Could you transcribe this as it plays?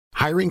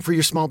Hiring for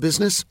your small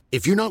business?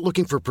 If you're not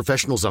looking for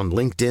professionals on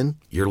LinkedIn,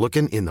 you're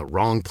looking in the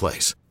wrong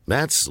place.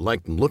 That's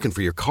like looking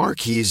for your car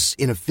keys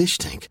in a fish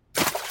tank.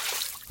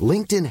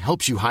 LinkedIn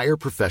helps you hire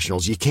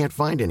professionals you can't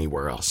find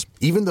anywhere else,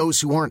 even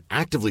those who aren't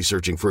actively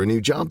searching for a new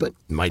job but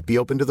might be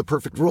open to the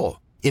perfect role.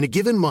 In a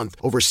given month,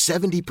 over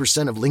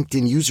 70% of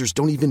LinkedIn users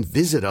don't even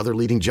visit other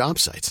leading job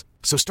sites.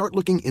 So start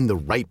looking in the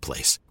right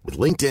place. With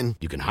LinkedIn,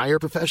 you can hire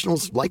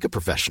professionals like a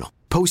professional.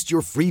 Post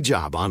your free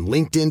job on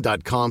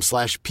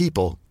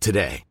linkedin.com/people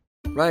today.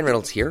 Ryan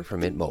Reynolds here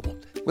from Mint Mobile.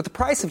 With the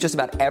price of just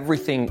about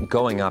everything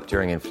going up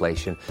during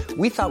inflation,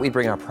 we thought we'd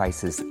bring our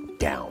prices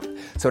down.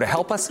 So to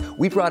help us,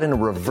 we brought in a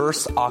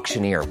reverse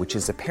auctioneer, which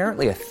is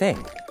apparently a thing.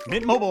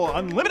 Mint Mobile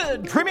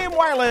Unlimited Premium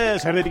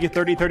Wireless. How to get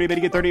 30, 30, bit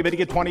to get 30, bit to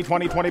get 20,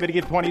 20, 20, bit to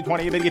get 20,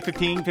 20, bit to get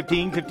 15,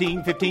 15,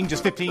 15, 15,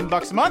 just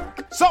 $15 a month?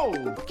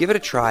 Sold! Give it a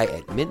try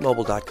at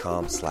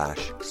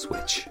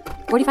mintmobile.com/switch.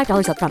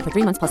 $45 up front for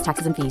 3 months plus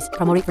taxes and fees.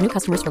 Promo rate for new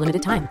customers for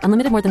limited time.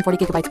 Unlimited more than 40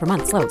 gigabytes per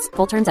month. Slows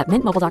full terms at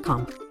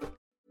mintmobile.com.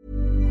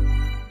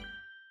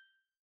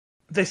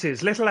 This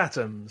is Little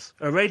Atoms,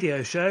 a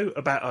radio show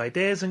about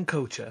ideas and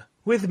culture.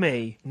 With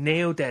me,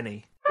 Neil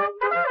Denny.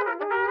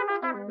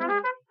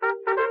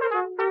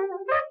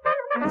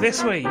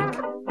 This week,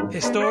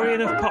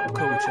 historian of pop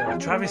culture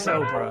Travis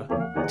Elborough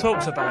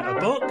talks about a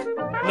book,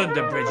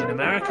 London Bridge in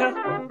America,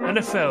 and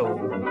a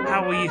film,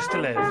 How We Used to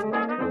Live.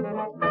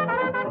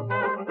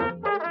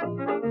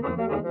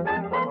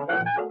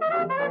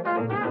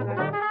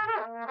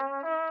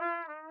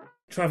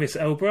 Travis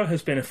Elborough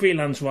has been a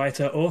freelance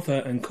writer,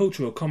 author and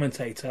cultural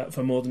commentator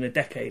for more than a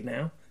decade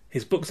now.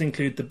 His books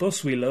include The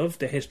Bus We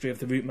Loved, A History of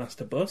the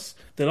Routemaster Bus,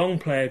 The Long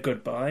Player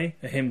Goodbye,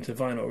 A Hymn to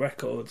Vinyl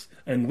Records,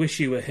 and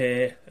Wish You Were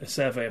Here, A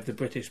Survey of the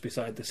British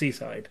Beside the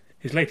Seaside.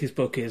 His latest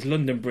book is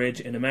London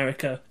Bridge in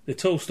America, The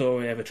Tall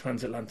Story of a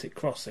Transatlantic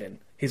Crossing.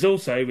 He's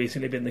also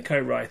recently been the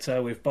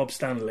co-writer with Bob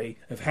Stanley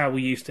of How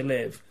We Used to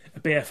Live,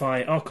 a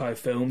BFI archive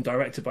film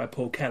directed by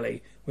Paul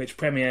Kelly, which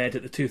premiered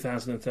at the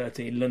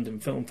 2013 London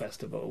Film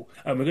Festival.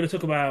 And we're going to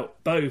talk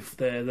about both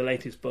the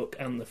latest book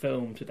and the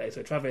film today.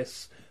 So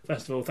Travis,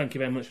 first of all, thank you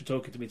very much for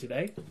talking to me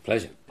today.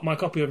 Pleasure. My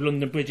copy of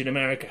London Bridge in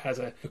America has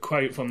a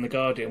quote from The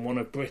Guardian, one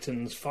of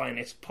Britain's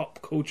finest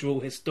pop cultural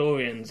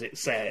historians, it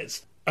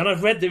says. And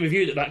I've read the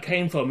review that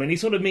came from, and he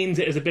sort of means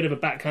it as a bit of a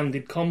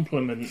backhanded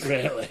compliment,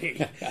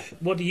 really.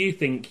 What do you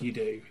think you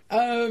do?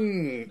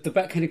 The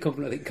backhanded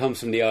compliment, I think, comes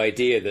from the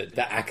idea that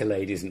that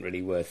accolade isn't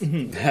really worth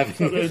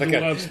having. The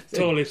world's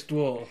tallest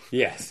dwarf.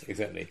 Yes,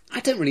 exactly. I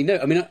don't really know.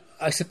 I mean,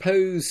 I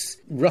suppose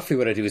roughly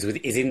what I do is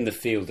in the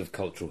field of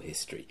cultural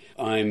history.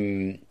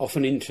 I'm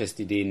often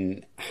interested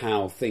in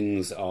how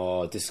things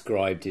are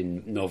described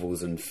in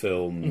novels and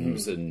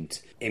films and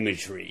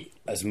imagery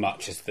as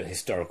much as the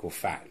historical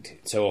fact.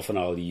 So often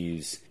I'll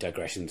use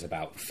digressions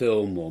about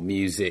film or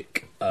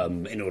music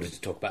in order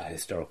to talk about a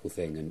historical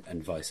thing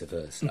and vice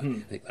versa.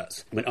 I think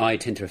I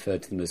tend to refer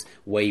to them as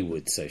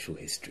wayward social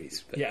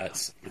histories, but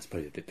that's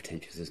probably a bit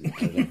pretentious, isn't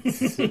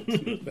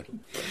it?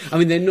 I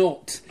mean, they're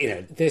not,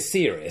 they're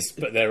serious,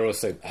 but they're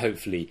also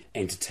hopefully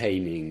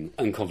entertaining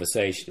and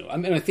conversational. I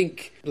mean, I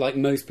think, like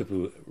most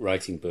people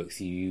writing books,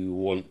 you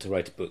want to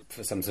write a book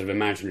for some sort of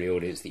imaginary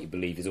audience that you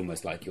believe is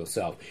almost like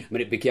yourself. I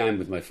mean, it began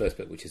with my first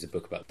book, which is a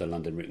book about the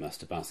London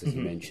Routemaster Bus, as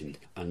you mentioned.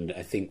 And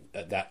I think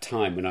at that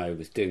time, when I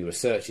was doing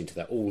research into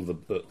that, all the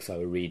books I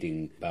were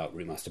reading about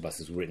Routemaster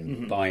buses were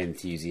written by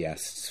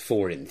enthusiasts,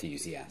 for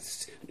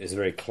enthusiasts. It was a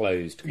very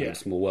closed, kind of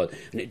small world.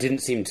 And it didn't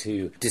seem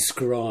to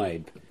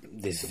describe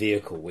this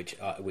vehicle, which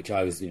I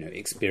was,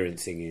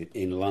 experiencing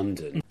in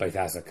London, both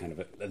as a kind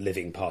of a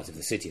living part of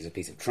the city, as a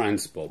piece of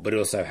transport, but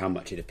also how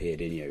much it appeared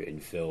in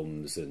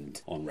films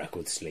and on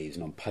record sleeves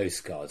and on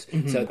postcards.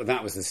 So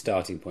that was the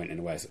starting point, in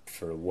a way,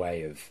 for a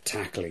way of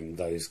tackling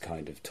those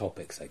kind of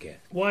topics, I guess.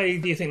 Why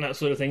do you think that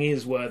sort of thing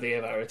is worthy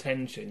of our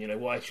attention?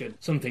 Why should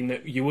something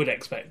that you would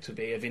expect to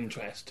be of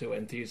interest to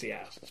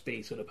enthusiasts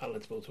be sort of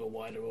palatable to a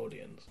wider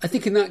audience? I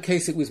think in that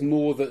case it was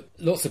more that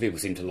lots of people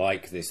seem to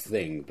like this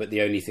thing, but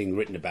the only thing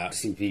written about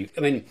seemed to be...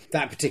 I mean,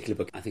 that particular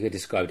book, I think I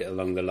described it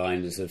along the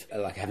lines of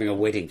like having a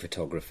wedding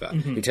photographer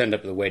who turned up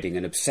at the wedding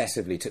and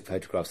obsessively took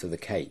photographs of the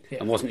cake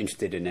and wasn't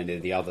interested in any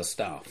of the other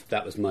stuff.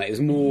 That was it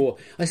was more,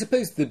 I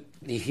suppose, the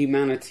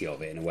humanity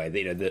of it, in a way,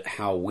 that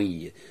how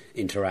we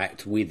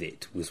interact with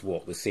it was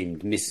what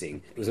seemed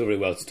missing. It was all very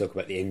well to talk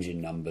about the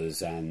engine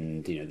numbers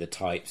and the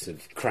types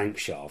of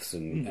crankshafts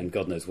and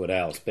God knows what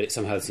else, but it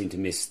somehow seemed to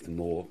miss the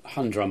more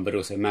humdrum but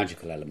also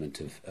magical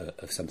element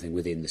of something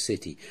within the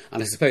city.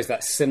 And I suppose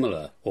that's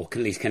similar, or at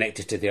least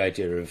connected to the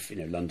idea of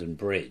London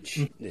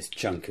Bridge, this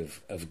chunk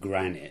of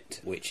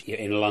granite, which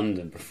in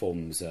London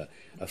performs a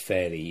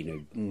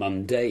fairly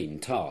mundane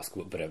task,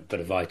 but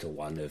a vital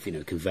one of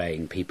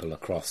conveying people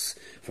across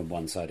from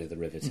one side of the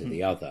river to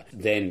the other.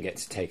 Then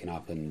gets taken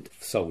up and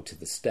sold to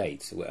the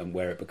States, and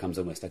where it becomes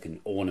almost like an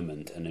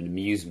ornament and an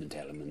amusement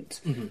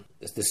element.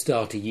 It's the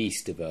starter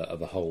yeast of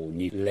a whole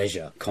new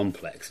leisure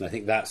complex, and I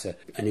think that's an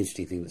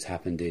interesting thing that's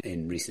happened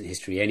in recent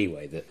history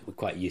anyway, that we're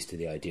quite used to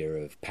the idea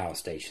of power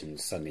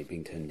stations suddenly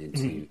being turned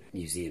into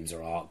museums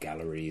or art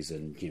galleries,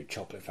 and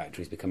chocolate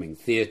factories becoming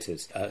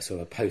theatres, sort of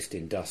a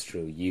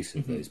post-industrial use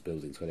of those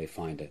buildings where they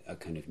find a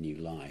kind of new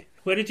life.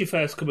 Where did you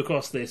first come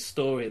across this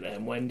story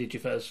then? When did you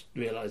first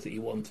realise that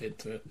you wanted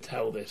to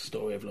tell this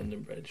story of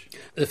London Bridge?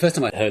 The first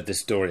time I heard the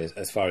story,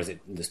 as far as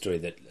the story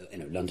that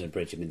London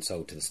Bridge had been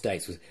sold to the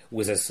States,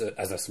 was as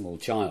a small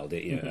child.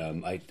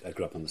 I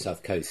grew up on the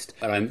South Coast,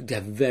 and I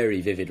have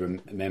very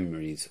vivid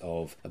memories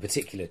of a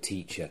particular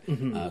teacher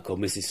called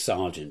Mrs.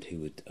 Sargent, who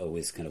would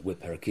always kind of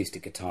whip her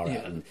acoustic guitar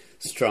out and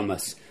strum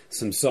us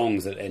some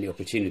songs at any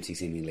opportunity,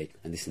 seemingly,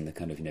 and this in the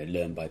kind of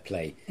learn by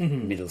play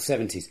middle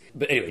 70s.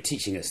 But anyway,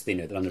 teaching us the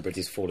London Bridge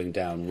is falling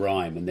down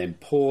rhyme, and then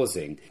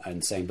pausing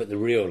and saying, but the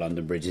real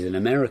London Bridge is in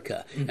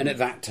America. And at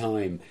that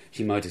time,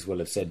 she might as well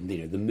have said,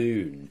 the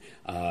moon.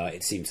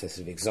 It seems so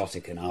sort of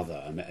exotic and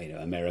other,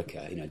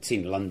 America. I'd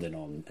seen London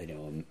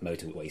on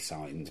motorway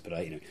signs, but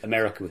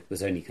America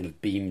was only kind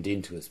of beamed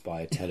into us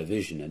by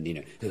television, and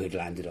who had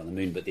landed on the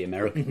moon but the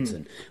Americans,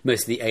 and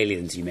most of the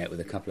aliens you met, with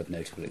a couple of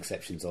notable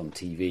exceptions on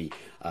TV,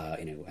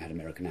 had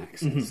American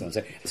accents.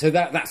 So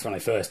that's when I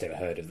first ever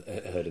heard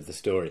of the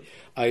story.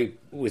 I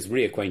was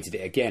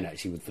reacquainted again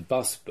actually with the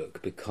bus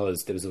book,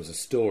 because there was also a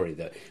story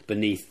that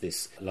beneath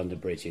this London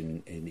Bridge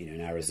in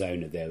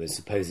Arizona there was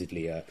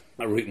supposedly a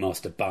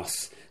Routemaster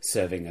bus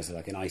serving as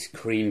like an ice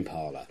cream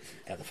parlour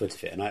at the foot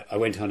of it. And I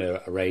went on a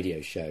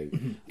radio show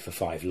for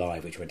 5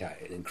 Live, which went out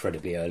at an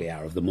incredibly early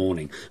hour of the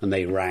morning, and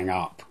they rang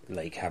up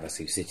Lake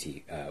Havasu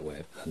City,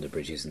 where London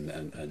Bridge is,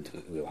 and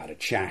we all had a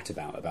chat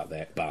about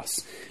their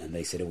bus, and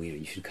they said,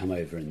 you should come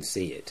over and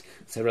see it.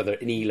 So rather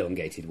an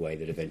elongated way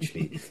that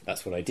eventually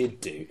that's what I did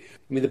do.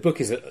 I mean, the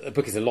book is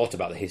a lot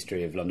about the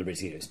history of London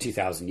Bridge. It's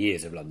 2,000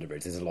 years of London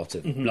Bridge. There's a lot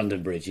of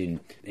London Bridge in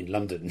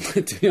London,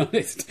 to be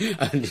honest,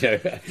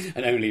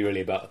 and only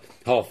really about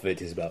half of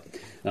it is about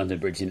London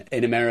Bridge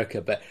in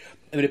America. But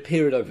I mean, a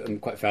period I'm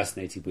quite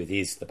fascinated with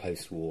is the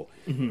post-war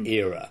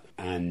era,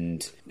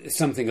 and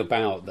something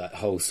about that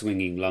whole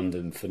swinging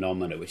London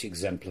phenomena which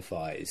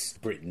exemplifies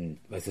Britain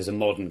both as a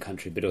modern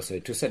country but also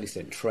to a certain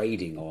extent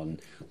trading on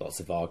lots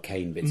of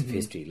arcane bits of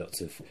history.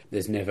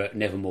 There's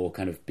never more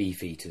kind of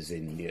beefeaters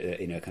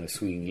in a kind of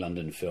swinging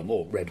London film,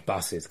 or red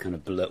buses kind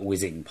of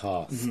whizzing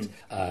past.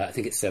 I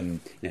think it's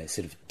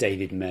sort of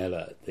David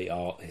Mellor, the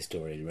art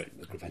historian, wrote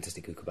a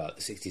fantastic book about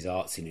the 60s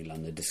art scene in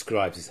London,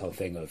 describes this whole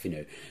thing of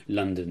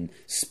London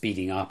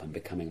speeding up and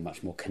becoming a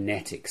much more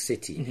kinetic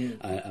city,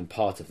 and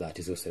part of that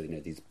is also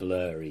these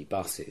blurry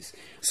buses.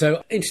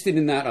 So interested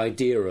in that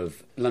idea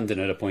of London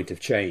at a point of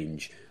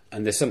change.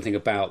 And there's something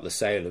about the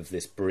sale of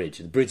this bridge.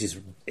 The bridge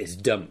is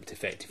dumped,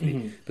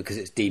 effectively, because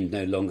it's deemed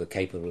no longer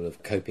capable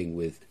of coping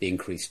with the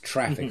increased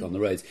traffic on the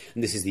roads.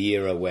 And this is the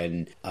era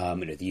when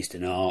the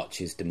Euston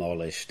Arch is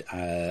demolished,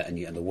 and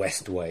the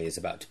Westway is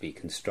about to be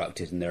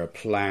constructed, and there are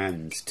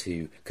plans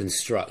to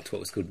construct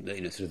what was called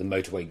sort of the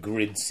motorway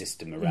grid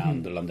system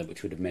around London,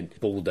 which would have meant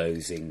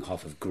bulldozing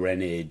half of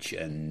Greenwich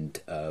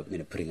and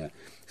putting a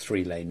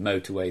 3-lane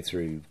motorway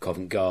through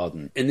Covent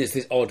Garden. And there's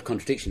this odd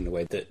contradiction in the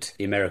way that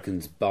the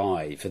Americans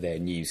buy for their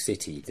new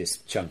city this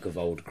chunk of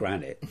old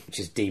granite, which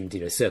is deemed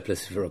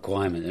surplus of a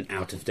requirement and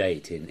out of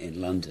date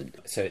in London.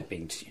 So it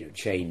being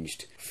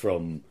changed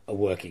from a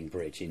working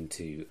bridge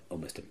into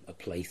almost a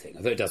plaything,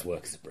 although it does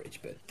work as a bridge.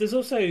 But there's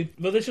also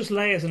there's just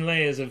layers and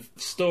layers of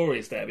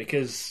stories there,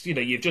 because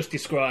you've just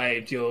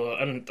described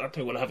and I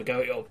don't want to have a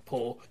go at your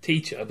poor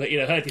teacher, but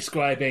her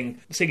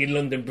describing singing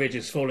London Bridge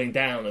is falling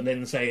down and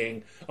then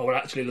saying, oh well,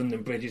 actually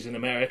London Bridge is in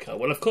America.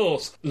 Well, of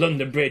course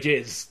London Bridge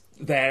is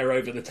there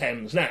over the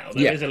Thames now.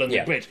 There is a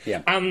London Bridge.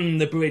 Yeah. And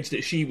the bridge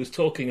that she was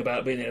talking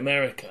about being in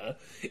America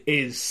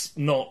is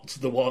not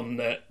the one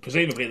that,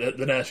 presumably,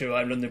 the nursery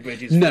rhyme London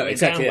Bridge is would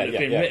have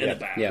been written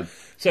about. Yeah.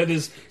 So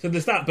there's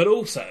that, but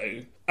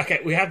also, okay,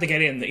 we have to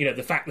get in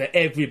the fact that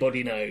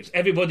everybody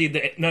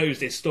that knows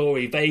this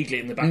story vaguely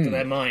in the back of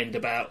their mind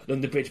about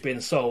London Bridge being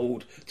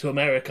sold to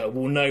America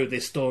will know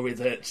this story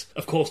that,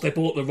 of course, they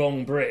bought the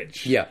wrong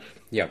bridge. Yeah.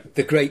 Yeah,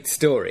 the great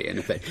story, in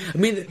effect. I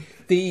mean,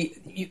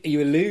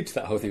 you allude to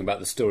that whole thing about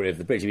the story of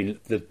the bridge. I mean,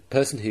 the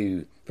person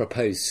who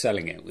proposed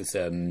selling it was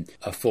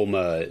a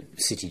former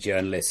city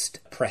journalist,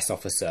 press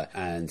officer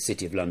and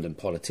City of London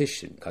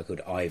politician, a guy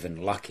called Ivan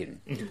Luckin,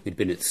 who'd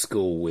been at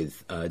school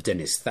with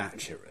Dennis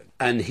Thatcher.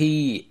 And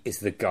he is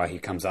the guy who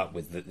comes up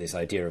with this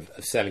idea of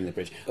selling the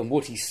bridge. And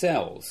what he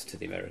sells to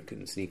the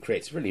Americans, and he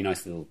creates a really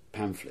nice little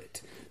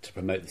pamphlet to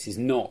promote this, is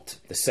not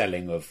the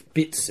selling of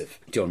bits of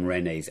John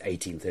Rennie's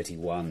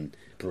 1831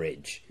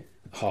 bridge,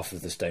 half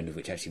of the stone of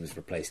which actually was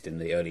replaced in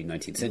the early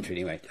 19th century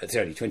anyway, the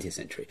early 20th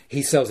century.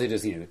 He sells it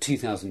as,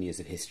 2,000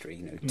 years of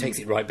history, takes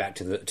it right back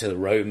to the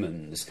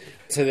Romans.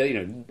 So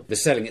that, the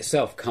selling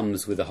itself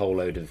comes with a whole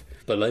load of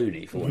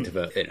baloney, for want of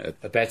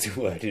a better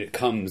word. It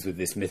comes with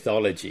this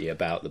mythology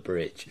about the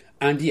bridge.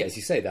 And yeah, as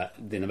you say, that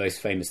the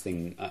most famous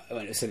thing,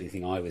 certainly the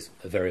thing I was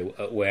very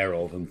aware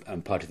of,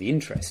 and part of the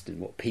interest, and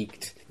what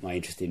piqued my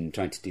interest in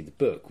trying to do the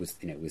book was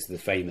the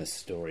famous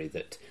story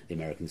that the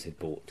Americans had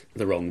bought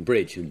the wrong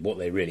bridge, and what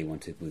they really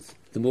wanted was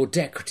the more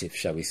decorative,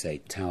 shall we say,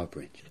 Tower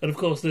Bridge. And of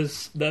course,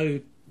 there's no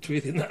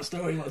truth in that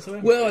story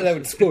whatsoever. Well, that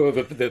would spoil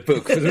the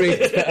book for the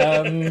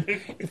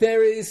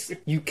reader.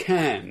 You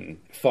can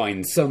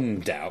find some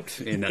doubt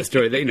in that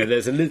story.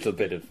 There's a little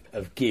bit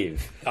of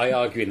give. I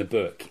argue in the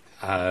book,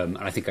 and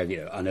I think I've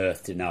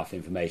unearthed enough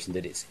information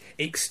that it's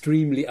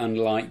extremely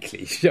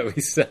unlikely, shall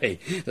we say,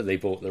 that they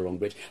bought the wrong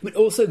bridge. But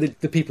also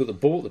the people that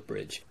bought the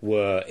bridge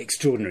were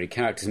extraordinary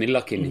characters. I mean,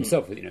 Luckin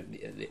himself,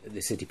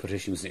 the city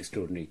politician was an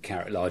extraordinary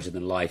character,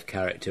 larger-than-life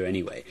character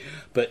anyway.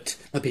 But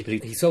the people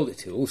he sold it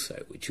to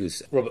also, which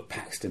was Robert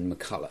Paxton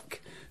McCulloch,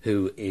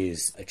 who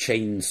is a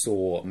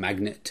chainsaw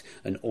magnate,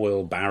 an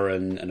oil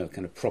baron, and a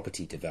kind of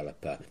property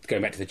developer.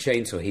 Going back to the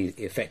chainsaw, he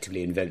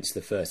effectively invents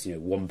the first,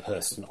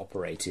 one-person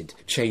operated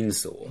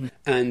chainsaw.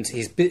 And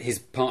his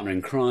partner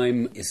in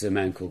crime is a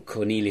man called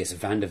Cornelius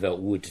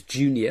Vanderbilt Wood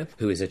Jr.,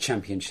 who is a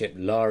championship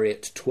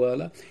laureate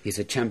twirler. He's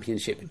a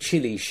championship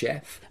chili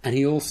chef, and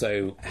he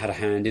also had a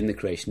hand in the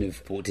creation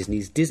of Walt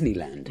Disney's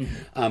Disneyland.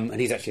 And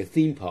he's actually a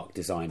theme park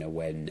designer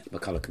when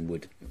McCulloch and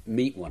Wood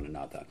meet one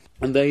another.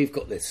 And they've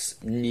got this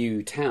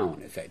new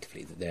town,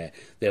 effectively, that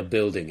they're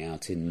building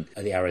out in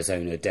the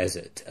Arizona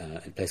desert,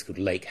 a place called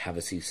Lake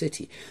Havasu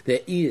City.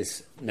 There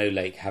is no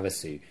Lake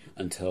Havasu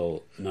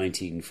until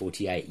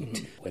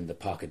 1948, when the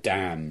Parker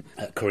Dam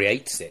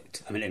creates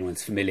it. I mean,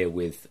 anyone's familiar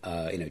with,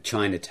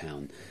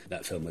 Chinatown.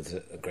 That film was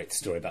a great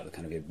story about the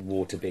kind of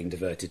water being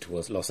diverted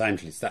towards Los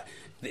Angeles.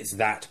 It's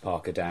that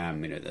Parker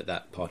Dam,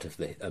 that part of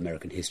the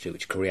American history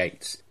which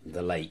creates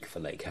the lake for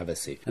Lake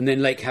Havasu. And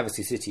then Lake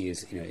Havasu City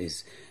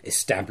is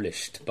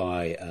established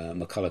by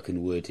McCulloch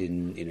and Wood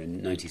in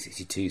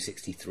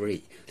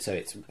 1962-63. So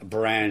it's a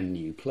brand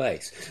new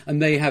place.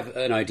 And they have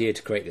an idea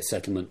to create this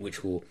settlement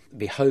which will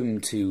be home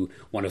to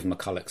one of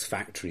McCulloch's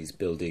factories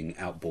building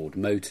outboard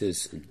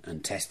motors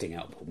and testing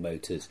outboard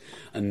motors.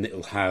 And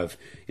it'll have,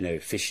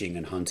 fishing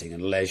and hunting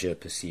and leisure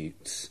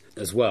pursuits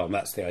as well. And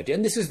that's the idea.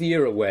 And this is the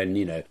era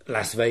when,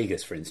 Las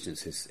Vegas, for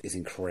instance, is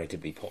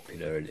incredibly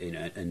popular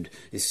and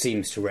it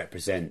seems to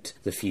represent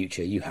the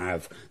future. You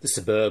have the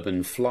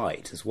suburban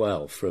flight as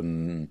well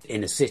from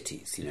inner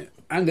cities,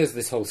 And there's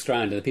this whole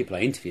strand, and the people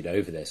I interviewed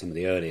over there, some of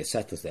the earlier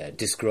settlers there,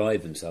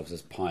 describe themselves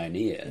as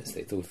pioneers.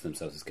 They thought of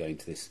themselves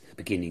as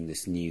beginning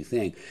this new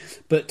thing.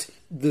 But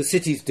the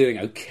city's doing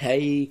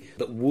okay,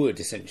 but Wood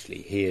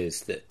essentially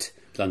hears that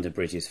London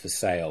Bridge is for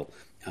sale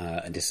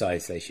and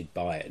decides they should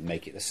buy it and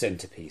make it the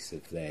centrepiece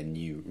of their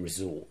new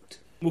resort.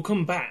 We'll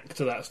come back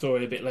to that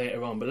story a bit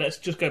later on, but let's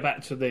just go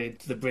back to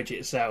the bridge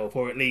itself,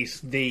 or at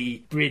least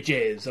the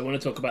bridges. I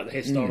want to talk about the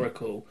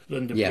historical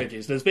London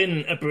bridges. There's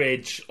been a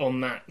bridge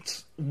on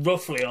that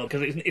roughly on,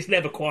 because it's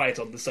never quite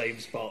on the same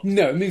spot.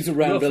 No, it moves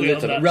around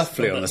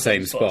roughly on the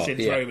same spot.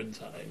 Since Roman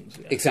times.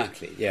 Yeah.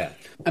 Exactly, yeah.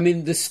 I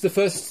mean, the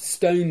first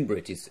stone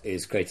bridge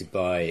is created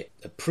by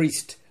a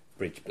priest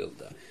bridge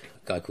builder,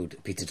 a guy called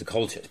Peter de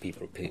Colchurch,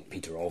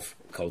 Peter of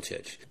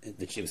Colchurch.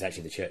 It was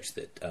actually the church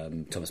that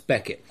Thomas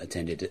Becket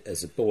attended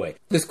as a boy.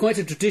 There's quite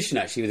a tradition,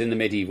 actually, within the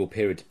medieval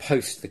period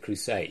post the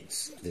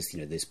Crusades,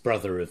 this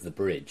brother of the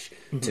bridge,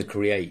 to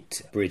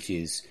create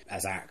bridges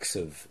as acts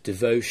of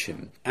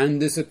devotion.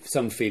 And there's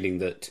some feeling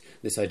that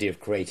this idea of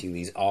creating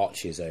these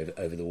arches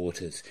over the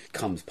waters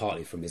comes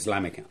partly from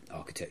Islamic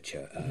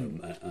architecture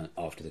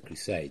after the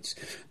Crusades.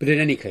 But in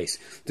any case,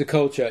 de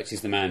Colchurch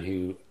is the man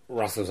who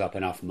rustles up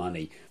enough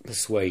money,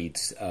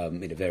 persuades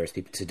various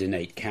people to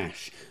donate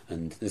cash,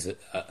 and there's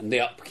and the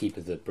upkeep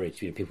of the bridge.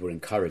 People were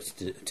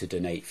encouraged to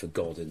donate for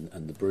God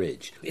and the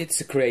bridge.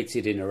 It's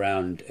created in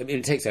around.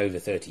 It takes over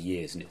 30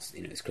 years, and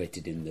it's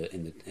created in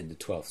the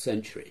 12th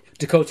century.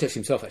 De Colchurch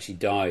himself actually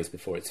dies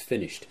before it's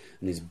finished,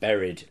 and is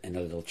buried in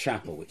a little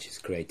chapel which is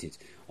created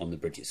on the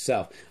bridge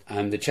itself.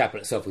 And the chapel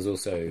itself was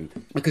also,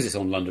 because it's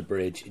on London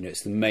Bridge,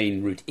 it's the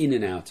main route in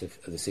and out of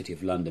the city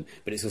of London,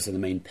 but it's also the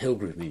main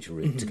pilgrimage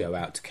route to go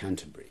out to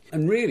Canterbury.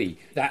 And really,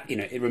 that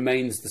it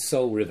remains the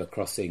sole river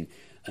crossing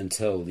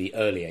until the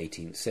early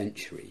 18th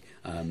century,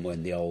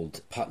 when the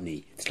old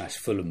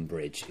Putney/Fulham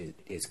Bridge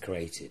is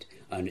created.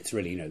 And it's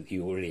really,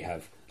 you already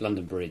have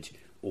London Bridge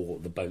or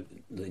the boat,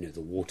 the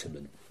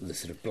watermen, the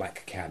sort of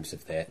black cabs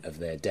of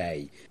their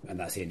day, and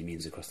that's the only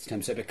means across the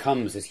Thames. So it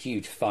becomes this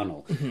huge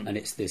funnel, and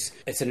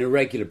it's an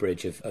irregular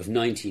bridge of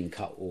 19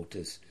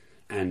 cutwaters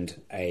and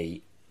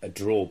a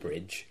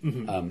drawbridge.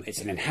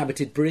 It's an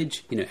inhabited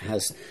bridge. It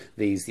has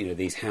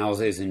these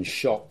houses and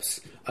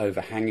shops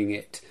overhanging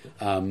it.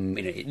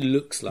 It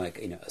looks like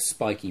a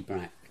spiky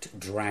backed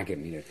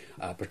dragon,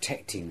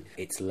 protecting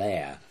its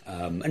lair.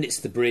 And it's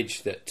the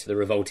bridge that the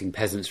revolting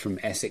peasants from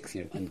Essex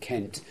and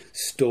Kent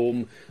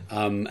storm.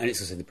 And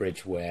it's also the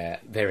bridge where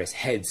various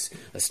heads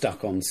are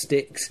stuck on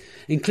sticks,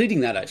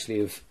 including that actually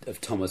of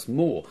Thomas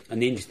More.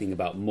 And the interesting thing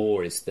about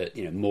More is that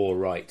More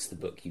writes the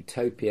book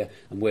Utopia,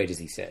 and where does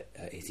he set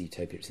his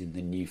utopia? It's in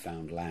the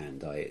newfound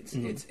land.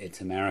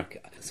 It's America.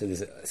 So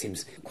it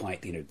seems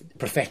quite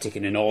prophetic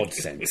in an odd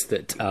sense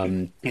that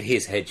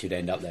his head should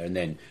end up there, and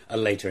then a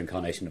later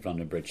incarnation of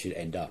London Bridge should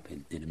end up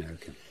in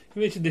America.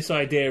 You mentioned this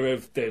idea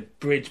of the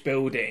bridge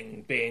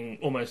building being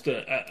almost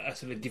a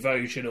sort of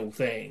devotional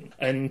thing.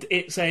 And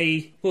it's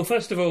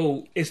first of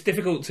all, it's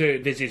difficult to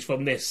envisage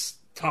from this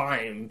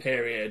time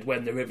period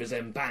when the river's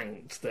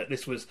embanked, that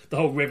this was, the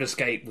whole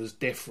riverscape was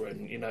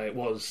different. You know, it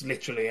was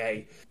literally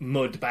a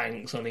mud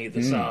banks on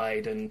either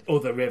side, and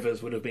other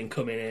rivers would have been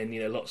coming in,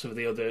 you know, lots of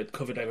the other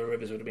covered over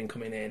rivers would have been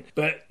coming in.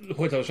 But the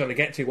point I was trying to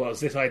get to was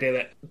this idea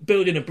that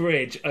building a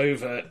bridge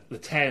over the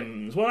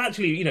Thames, well,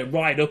 actually, you know,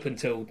 right up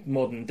until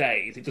modern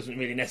days, it doesn't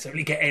really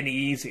necessarily get any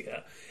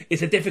easier.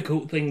 It's a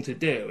difficult thing to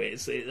do.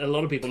 A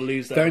lot of people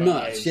lose their lives.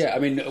 Very much, yeah. I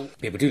mean,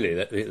 people do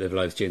live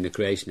lives during the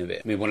creation of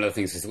it. I mean, one of the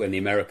things is when the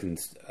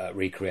Americans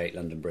recreate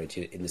London Bridge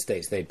in the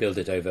States, they build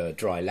it over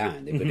dry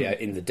land. They put it out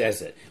in the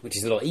desert, which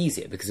is a lot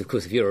easier because, of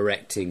course, if you're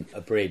erecting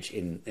a bridge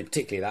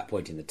particularly at that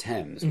point in the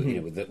Thames, with, you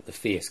know, with the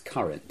fierce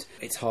current,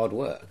 it's hard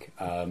work.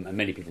 And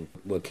many people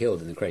were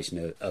killed in the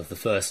creation of the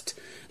first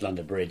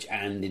London Bridge,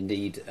 and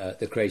indeed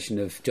the creation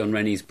of John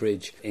Rennie's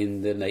bridge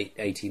in the late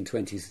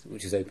 1820s,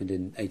 which was opened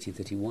in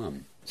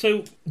 1831.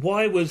 So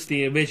why was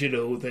the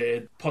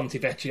Ponte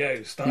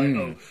Vecchio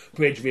style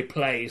bridge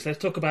replaced? Let's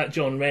talk about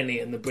John Rennie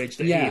and the bridge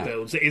that he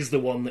builds. It is the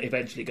one that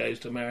eventually goes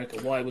to America.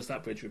 Why was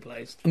that bridge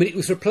replaced? I mean, it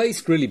was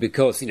replaced really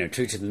because, you know,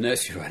 true to the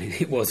nursery rhyme,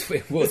 it was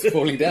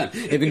falling down.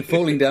 It had been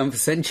falling down for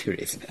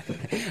centuries.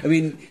 I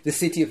mean, the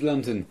City of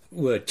London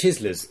were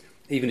chiselers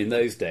even in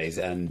those days,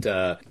 and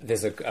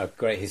there's a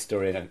great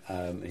historian,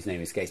 his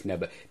name escapes me now,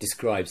 but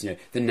describes, you know,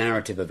 the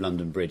narrative of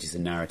London Bridge is a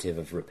narrative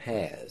of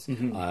repairs.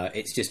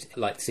 It's just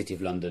like the City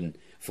of London,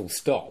 full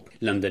stop.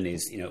 London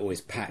is, you know,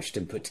 always patched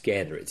and put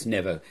together. It's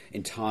never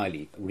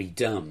entirely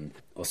redone,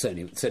 or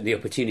certainly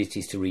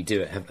opportunities to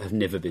redo it have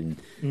never been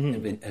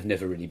have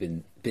never really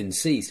been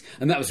seized,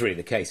 and that was really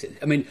the case.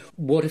 I mean,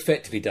 what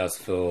effectively does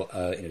for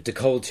De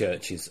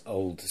Colchurch's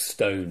old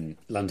stone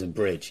London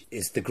Bridge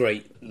is the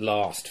great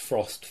last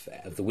frost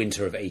fair of the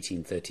winter of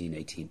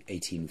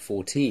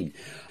 1813-1814.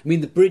 I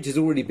mean, the bridge has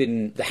already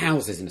been, the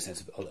houses in a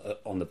sense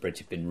on the bridge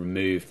have been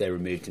removed. They're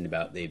removed in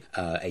about the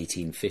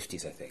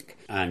 1850s, I think,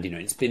 and, you know,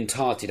 it's been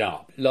tarted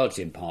up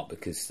largely in part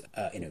because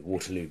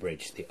Waterloo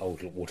Bridge, the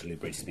old Waterloo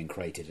Bridge, has been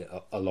created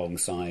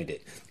alongside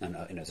it, and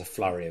there's a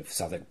flurry of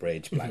Southwark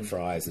Bridge,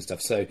 Blackfriars and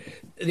stuff. So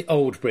the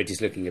old bridge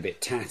is looking a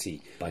bit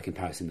tatty by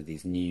comparison with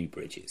these new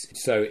bridges.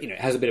 So, you know,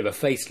 it has a bit of a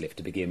facelift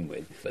to begin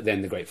with, but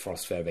then the Great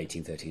Frost Fair of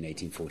 1813,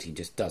 1814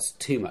 just does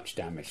too much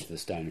damage to the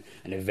stone,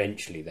 and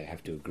eventually they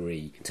have to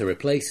agree to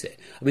replace it.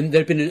 I mean,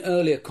 there had been an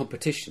earlier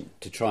competition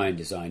to try and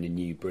design a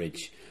new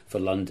bridge for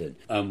London.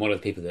 One of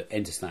the people that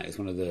enters that is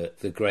one of the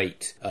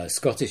great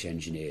Scottish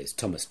engineers,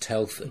 Thomas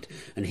Telford,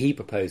 and he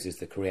proposes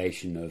the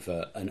creation of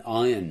an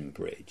iron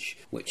bridge,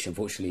 which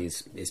unfortunately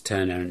is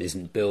turned down and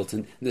isn't built.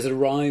 And there's a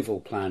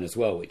rival plan as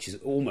well, which is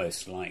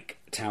almost like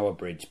Tower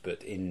Bridge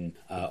but in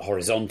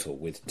horizontal,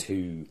 with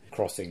two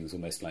crossings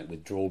almost like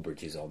with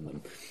drawbridges on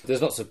them.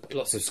 There's lots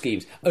of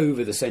schemes.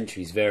 Over the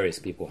centuries, various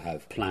people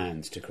have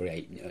plans to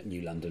create a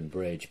new London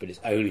Bridge, but it's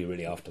only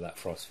really after that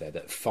Frost Fair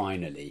that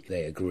finally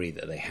they agree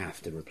that they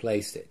have to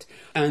replace it.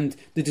 And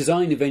the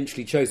design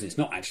eventually chosen, it's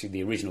not actually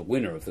the original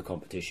winner of the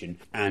competition,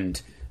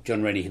 and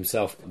John Rennie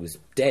himself was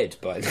dead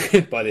by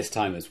this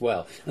time as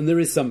well. And there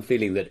is some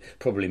feeling that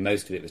probably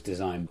most of it was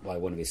designed by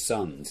one of his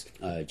sons,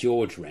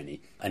 George Rennie,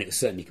 and it was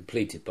certainly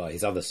completed by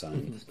his other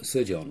son,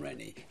 Sir John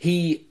Rennie.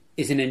 He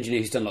is an engineer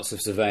who's done lots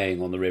of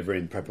surveying on the river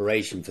in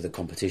preparation for the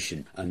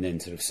competition, and then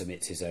sort of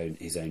submits his own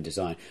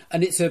design.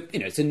 And it's a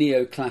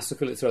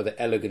neoclassical, it's a rather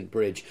elegant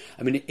bridge.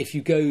 I mean, if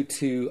you go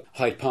to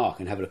Hyde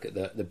Park and have a look at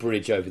the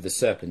bridge over the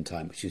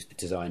Serpentine, which was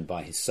designed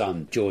by his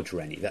son George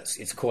Rennie,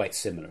 it's quite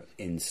similar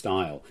in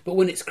style. But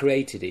when it's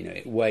created, you know,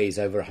 it weighs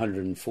over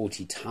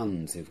 140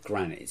 tons of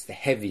granite. It's the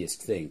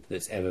heaviest thing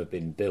that's ever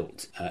been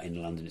built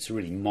in London. It's a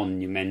really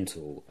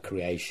monumental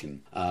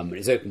creation. And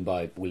it's opened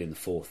by William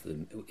IV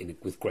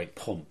with great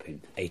pomp in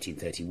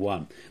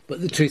 1831. But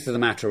the truth of the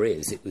matter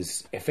is, it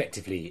was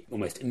effectively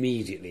almost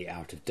immediately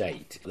out of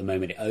date the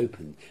moment it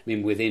opened. I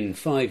mean, within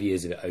 5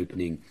 years of it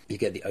opening, you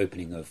get the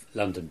opening of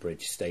London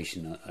Bridge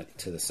Station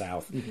to the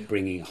south,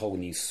 bringing a whole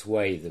new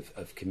swathe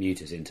of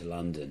commuters into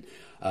London.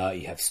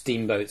 You have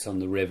steamboats on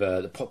the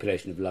river. The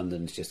population of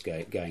London's just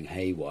going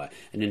haywire.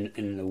 And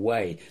in a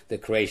way, the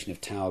creation of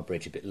Tower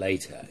Bridge a bit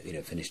later, you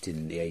know, finished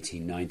in the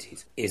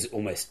 1890s, is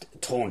almost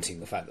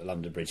taunting the fact that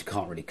London Bridge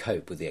can't really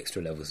cope with the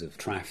extra levels of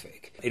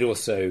traffic. It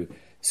also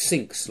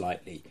sinks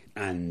slightly,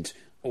 and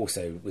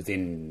also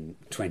within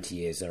 20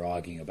 years they're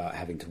arguing about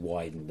having to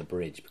widen the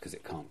bridge because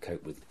it can't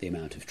cope with the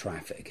amount of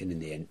traffic. And in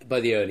the end, by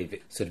the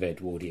early sort of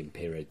Edwardian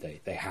period,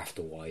 they have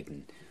to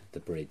widen the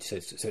bridge. So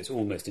it's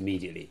almost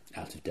immediately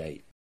out of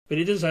date. But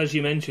it does, as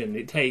you mentioned,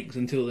 it takes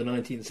until the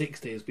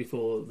 1960s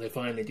before they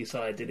finally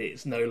decide that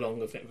it's no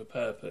longer fit for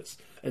purpose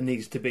and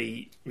needs to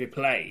be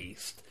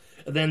replaced.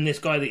 And then this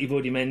guy that you've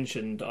already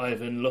mentioned,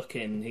 Ivan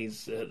Lukin,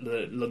 he's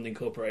the London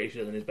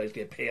Corporation and is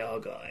basically a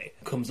PR guy,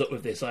 comes up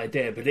with this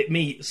idea, but it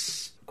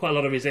meets quite a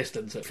lot of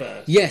resistance at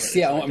first. Yes,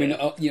 yeah. I mean,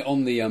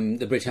 on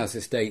the British House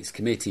Estates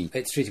Committee,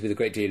 it's treated with a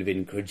great deal of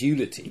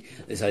incredulity.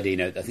 This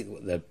idea, I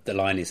think the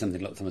line is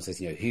something like someone says,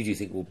 who do you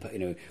think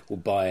will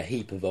buy a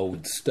heap of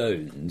old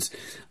stones,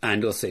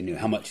 and also,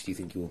 how much do you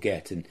think you will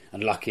get? And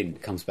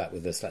Luckin comes back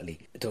with a slightly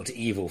Dr.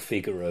 Evil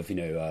figure of,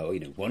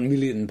 £1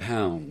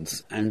 million,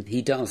 and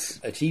he does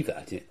achieve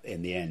that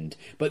in the end.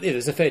 But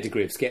there's a fair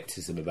degree of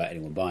scepticism about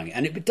anyone buying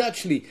it. But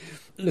actually,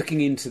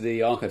 looking into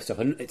the archive stuff,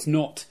 and it's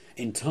not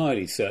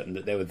entirely certain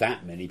that there were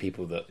that many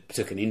people that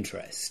took an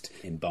interest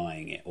in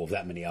buying it, or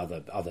that many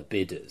other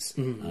bidders.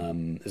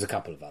 There's a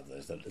couple of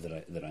others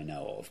that I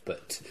know of,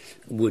 but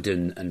Wood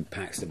and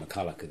Paxton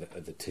McCulloch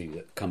are the two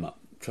that come up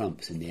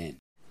trumps in the end.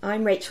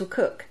 I'm Rachel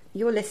Cook.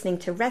 You're listening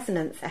to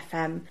Resonance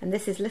FM, and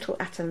this is Little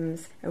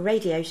Atoms, a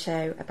radio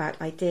show about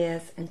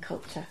ideas and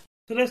culture.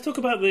 So let's talk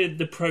about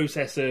the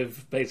process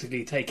of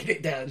basically taking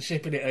it down,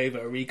 shipping it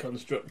over,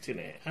 reconstructing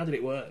it. How did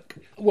it work?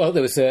 Well,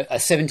 there was a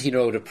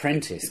 17-year-old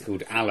apprentice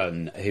called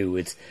Alan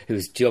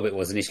whose job it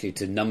was initially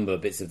to number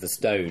bits of the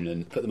stone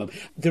and put them up.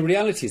 The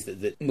reality is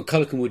that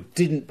McCulloch and Wood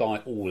didn't buy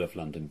all of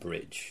London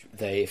Bridge.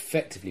 They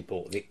effectively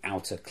bought the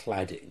outer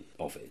cladding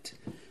of it.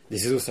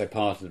 This is also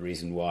part of the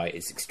reason why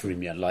it's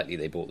extremely unlikely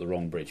they bought the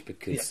wrong bridge,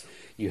 because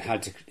you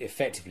had to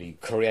effectively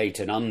create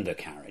an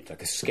undercarriage,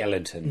 like a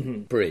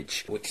skeleton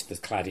bridge, which the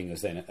cladding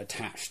was then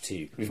attached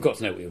to. You've got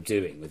to know what you're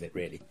doing with it,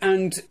 really.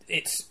 And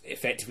it's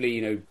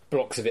effectively,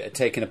 blocks of it are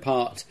taken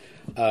apart.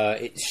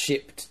 It's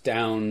shipped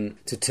down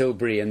to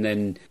Tilbury and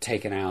then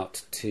taken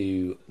out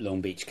to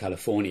Long Beach,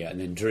 California, and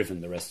then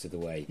driven the rest of the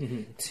way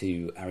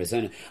to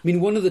Arizona. I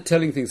mean, one of the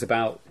telling things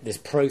about this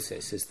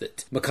process is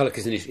that McCulloch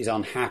is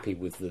unhappy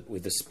with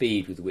the speed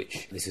with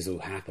which this is all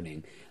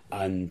happening.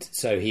 And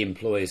so he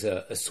employs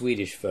a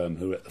Swedish firm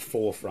who are at the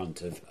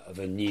forefront of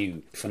a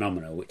new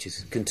phenomenon, which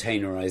is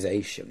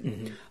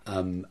containerisation.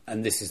 And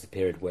this is the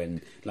period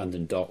when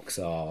London docks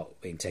are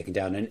being taken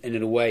down. And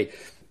in a way,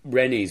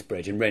 Rennie's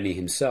Bridge, and Rennie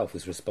himself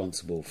was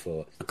responsible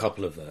for a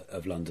couple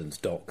of London's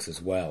docks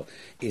as well,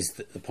 is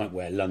the point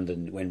where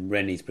London, when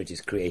Rennie's Bridge is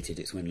created,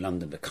 it's when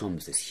London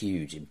becomes this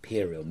huge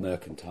imperial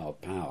mercantile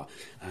power,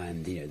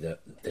 and the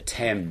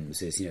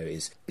Thames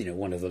is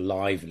one of the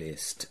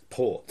liveliest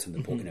ports, and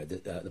the port,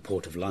 the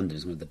port of London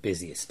is one of the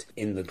busiest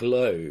in the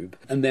globe.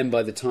 And then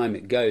by the time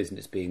it goes and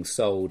it's being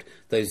sold,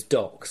 those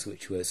docks,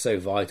 which were so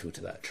vital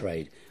to that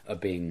trade, are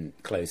being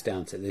closed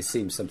down. So there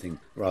seems something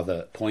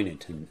rather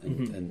poignant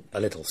and a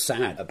little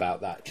sad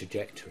about that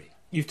trajectory.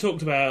 You've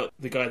talked about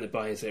the guy that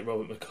buys it,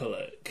 Robert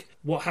McCulloch.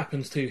 What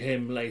happens to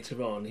him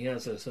later on? He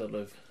has a sort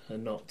of a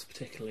not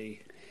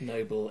particularly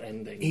noble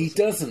ending. He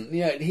doesn't.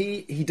 Yeah,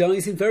 he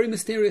dies in very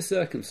mysterious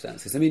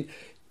circumstances. I mean,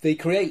 they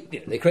create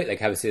Lake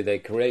Havasu. They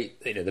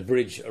create the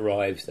bridge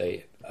arrives.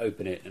 They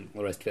open it and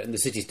the rest of it, and the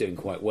city's doing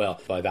quite well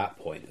by that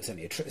point.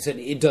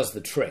 Certainly it does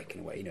the trick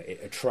in a way. It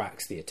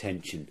attracts the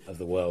attention of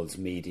the world's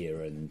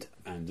media, and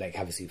Lake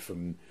Havasu,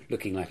 from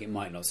looking like it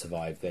might not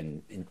survive,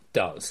 then it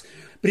does.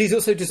 But he's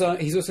also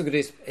got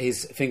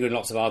his finger in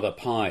lots of other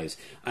pies,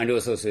 and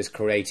also is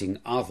creating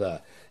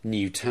other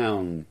new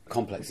town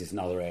complexes in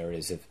other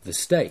areas of the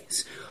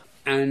States.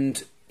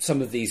 And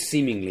some of these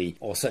seemingly,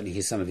 or certainly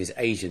some of his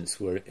agents,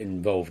 were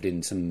involved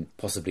in some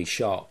possibly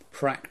sharp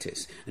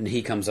practice. And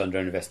he comes under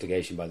an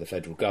investigation by the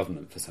federal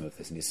government for some of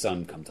this, and his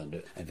son comes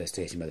under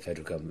investigation by the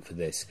federal government for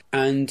this.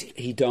 And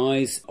he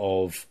dies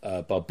of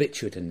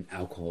barbiturate and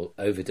alcohol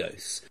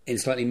overdose in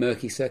slightly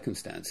murky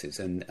circumstances.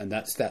 And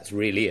that's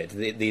really it.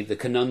 The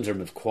conundrum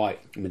of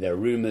there are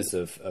rumours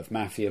of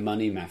mafia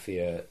money,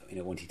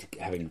 wanting to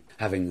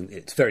having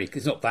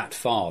it's not that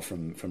far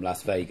from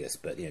Las Vegas,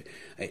 but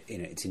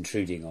it's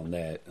intruding on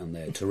their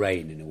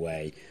terrain in a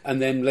way. And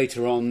then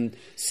later on,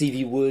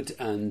 C.V. Wood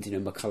and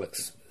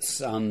McCulloch's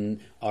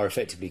son are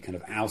effectively kind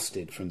of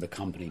ousted from the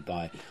company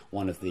by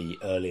one of the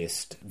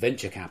earliest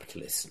venture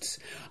capitalists.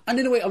 And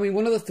in a way, I mean,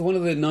 one of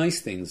the nice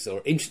things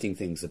or interesting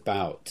things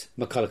about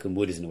McCulloch and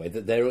Wood is, in a way,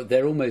 that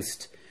they're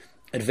almost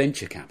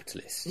adventure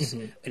capitalists.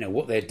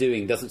 What they're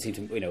doing doesn't seem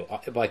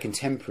to, by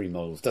contemporary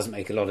models, doesn't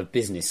make a lot of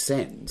business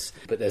sense.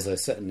 But there's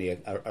certainly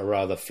a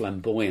rather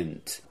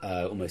flamboyant,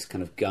 almost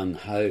kind of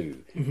gung-ho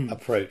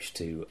approach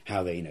to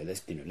how they,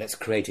 let's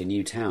create a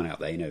new town out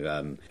there.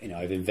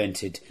 I've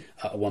invented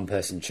a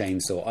one-person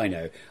chainsaw. I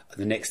know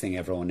the next thing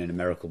everyone in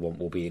America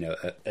will be,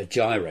 a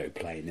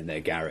gyroplane in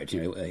their garage,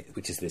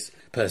 which is this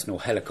personal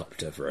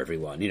helicopter for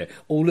everyone.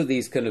 All of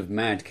these kind of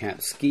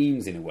madcap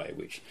schemes, in a way,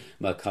 which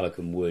McCulloch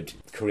and Wood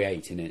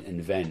create and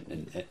invent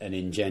and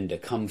engender,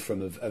 come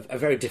from a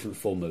very different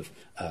form of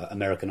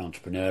American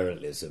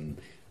entrepreneurialism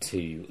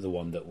to the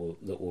one that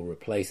will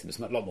replace them. It's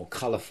a lot more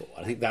colourful.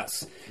 I think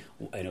that's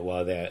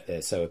why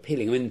they're so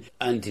appealing. I mean,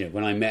 and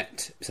when I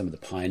met some of the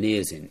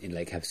pioneers in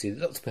Lake Havasu,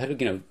 lots of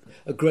had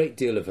a great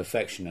deal of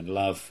affection and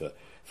love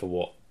for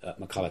what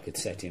McCulloch had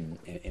set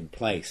in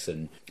place,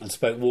 and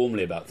spoke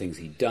warmly about things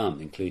he'd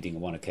done, including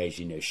on one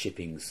occasion,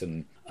 shipping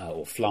some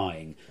or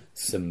flying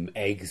some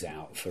eggs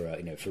out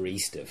for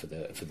Easter for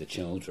the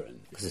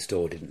children, because the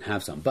store didn't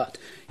have some. But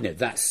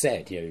that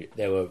said,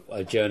 there were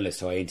a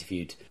journalist who I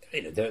interviewed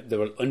there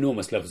were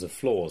enormous levels of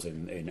flaws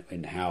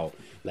in how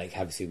Lake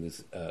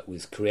Havasu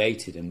was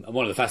created. And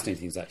one of the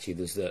fascinating things, actually,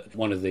 was that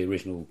one of the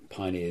original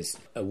pioneers,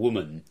 a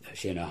woman,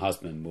 she and her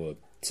husband were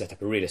set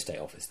up a real estate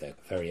office there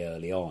very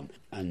early on.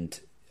 And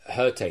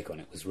her take on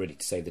it was really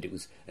to say that it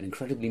was an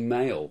incredibly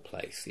male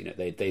place.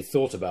 They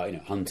thought about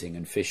hunting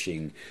and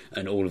fishing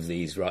and all of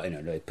these. Right,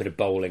 they put a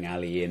bowling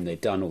alley in.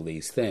 They'd done all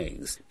these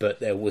things, but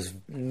there was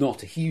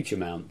not a huge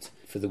amount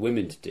for the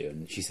women to do.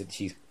 And she said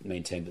she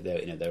maintained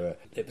that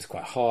it was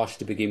quite harsh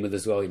to begin with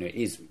as well. It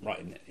is right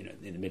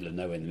in the middle of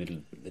nowhere, in the middle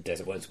of the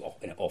desert. Well, it's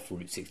off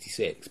Route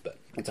 66, but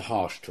it's a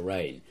harsh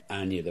terrain.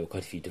 And there were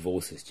quite a few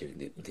divorces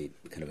during the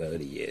kind of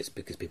early years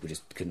because people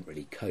just couldn't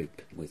really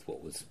cope with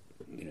what was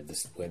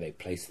where they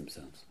placed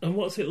themselves. And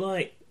what's it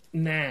like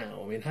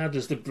now? I mean, how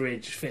does the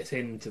bridge fit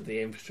into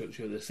the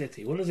infrastructure of the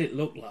city? What does it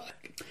look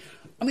like?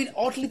 I mean,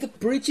 oddly, the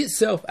bridge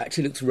itself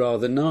actually looks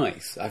rather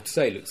nice. I have to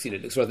say,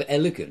 it looks rather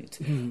elegant.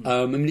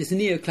 I mean, it's a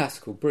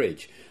neoclassical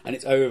bridge, and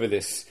it's over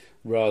this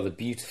rather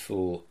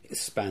beautiful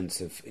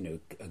expanse of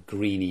a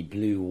greeny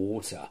blue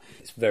water.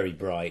 It's very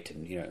bright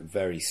and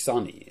very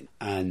sunny,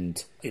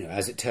 and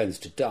as it turns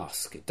to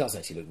dusk, it does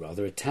actually look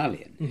rather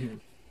Italian. Mm-hmm.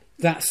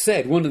 That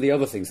said, one of the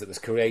other things that was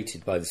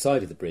created by the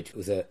side of the bridge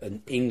was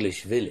an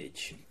English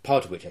village,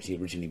 part of which actually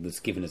originally was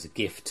given as a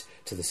gift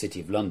to the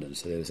City of London.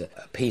 So there was a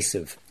piece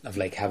of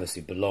Lake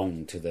Havasu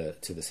belonged to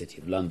the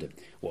City of London,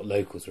 what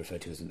locals refer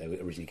to as, they were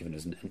originally given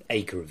as an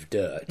acre of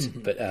dirt.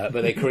 Mm-hmm.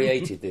 But they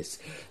created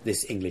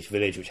this English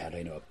village which had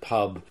a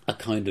pub, a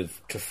kind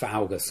of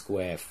Trafalgar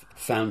Square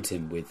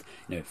fountain with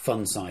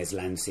fun-sized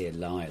Landseer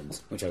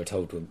lions, which I was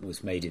told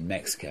was made in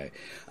Mexico,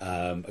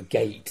 a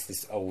gate,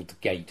 this old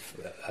gate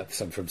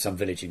from some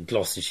village in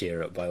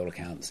Gloucestershire by all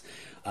accounts,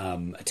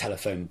 a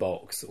telephone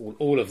box,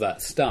 all of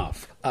that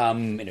stuff,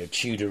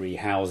 Tudory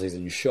houses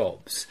and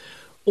shops.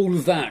 All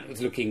of that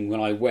was looking, when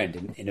I went,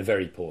 in a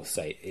very poor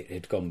state. It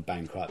had gone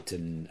bankrupt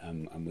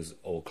and was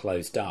all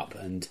closed up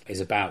and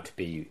is about to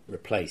be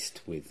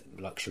replaced with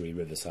luxury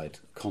riverside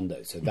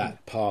condos. So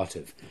that part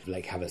of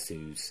Lake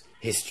Havasu's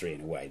history,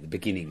 in a way, the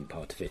beginning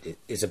part of it,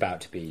 is about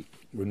to be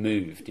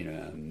removed,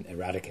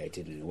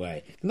 eradicated in a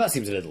way. And that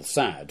seems a little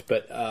sad,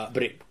 but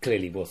it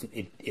clearly wasn't.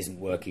 It isn't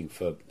working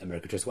for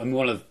American tourists. I mean,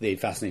 one of the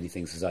fascinating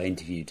things was I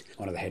interviewed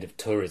one of the head of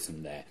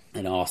tourism there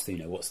and asked,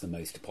 what's the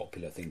most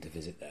popular thing to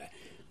visit there?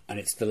 And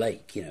it's the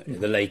lake.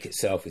 The lake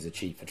itself is a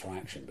chief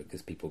attraction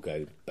because people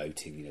go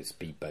boating,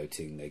 speed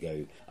boating. They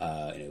go,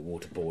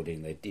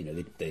 waterboarding.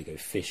 They go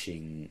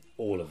fishing.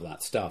 All of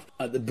that stuff.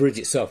 The bridge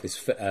itself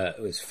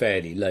was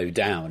fairly low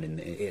down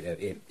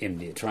in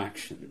the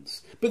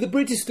attractions, but the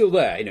bridge is still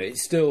there.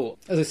 It's still,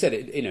 as I said,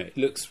 it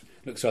looks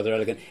rather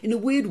elegant in a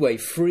weird way,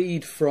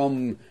 freed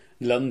from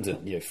London,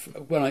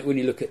 when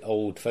you look at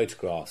old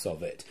photographs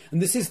of it.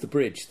 And this is the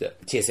bridge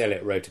that T.S.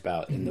 Eliot wrote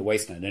about in The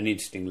Wasteland. And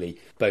interestingly,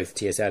 both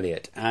T.S.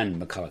 Eliot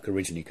and McCulloch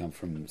originally come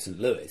from St.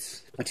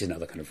 Louis, which is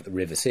another kind of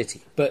river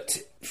city. But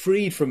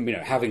freed from,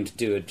 having to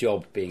do a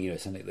job being,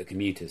 something that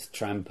commuters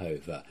tramp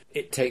over,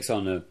 it takes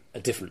on a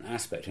different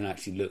aspect and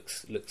actually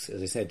looks,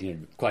 as I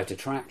said, quite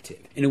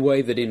attractive in a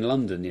way that in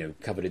London,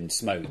 covered in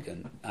smoke.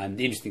 And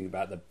the interesting thing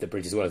about the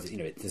bridge as well is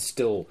that, there's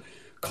still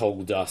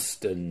coal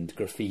dust and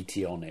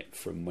graffiti on it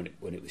from when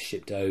it was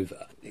shipped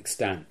over,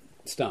 extant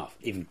stuff.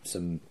 Even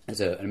an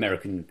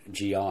American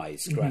GI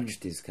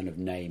scratched his kind of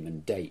name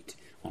and date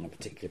on a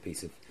particular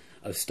piece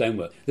of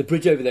stonework. The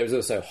bridge over there is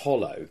also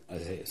hollow.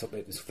 As I say,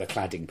 it was the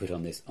cladding put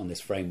on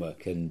this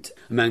framework, and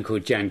a man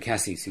called Jan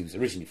Cassis, who was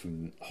originally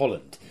from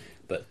Holland,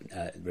 but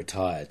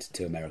retired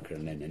to America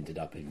and then ended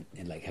up in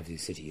Lake Havasu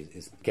City,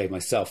 gave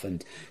myself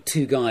and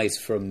two guys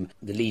from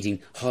the leading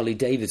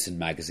Harley-Davidson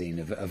magazine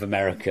of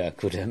America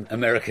called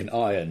American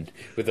Iron,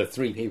 with the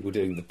three people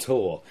doing the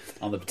tour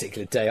on the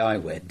particular day I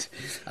went.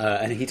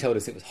 And he told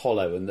us it was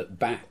hollow and that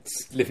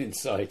bats live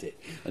inside it,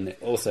 and it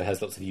also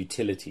has lots of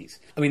utilities.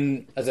 I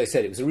mean, as I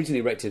said, it was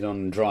originally erected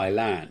on dry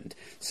land,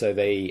 so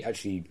they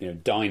actually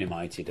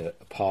dynamited a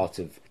part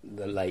of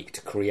the lake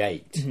to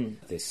create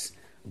this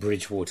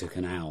Bridgewater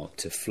Canal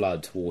to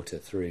flood water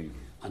through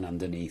and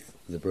underneath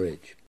the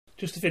bridge.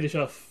 Just to finish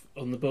off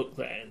on the book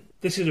then,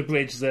 this is a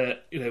bridge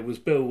that was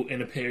built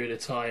in a period of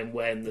time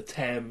when the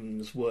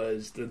Thames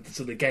was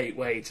the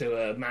gateway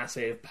to a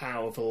massive,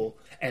 powerful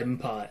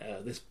empire.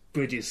 This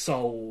bridge is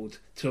sold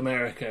to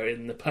America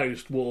in the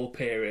post-war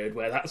period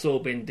where that's all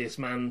been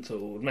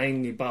dismantled,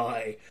 mainly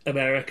by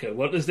America.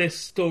 What does this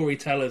story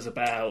tell us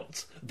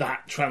about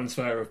that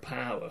transfer of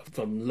power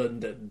from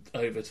London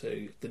over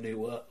to the New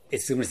World?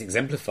 It's almost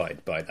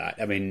exemplified by that.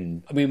 I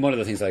mean, one of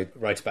the things I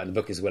write about in the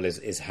book as well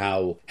is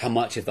how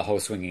much of the whole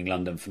Swinging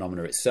London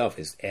phenomena itself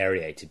is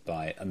aerated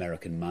by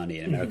American money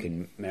and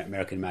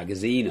American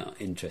magazine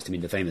interest. I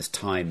mean, the famous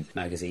Time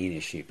magazine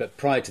issue. But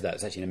prior to that, it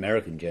was actually an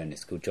American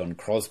journalist called John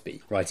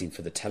Crosby, writing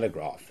for The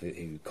Telegraph,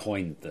 who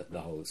coined the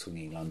whole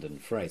Swinging London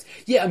phrase.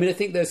 Yeah, I mean, I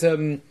think there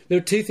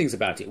are two things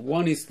about it.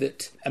 One is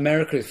that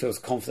America feels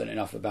confident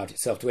enough about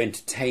itself to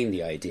entertain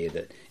the idea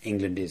that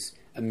England is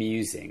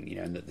amusing,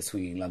 and that the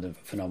Swinging London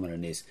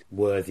phenomenon is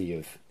worthy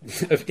of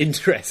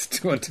interest,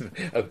 to want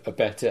a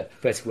better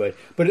word.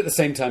 But at the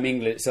same time,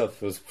 England itself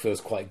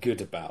feels quite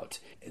good about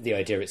the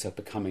idea itself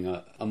becoming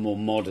a more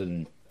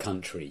modern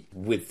country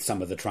with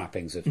some of the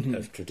trappings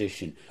of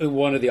tradition.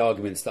 One of the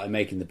arguments that I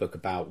make in the book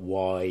about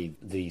why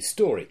the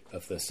story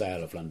of the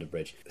sale of London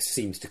Bridge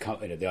seems to come,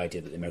 the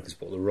idea that the Americans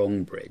bought the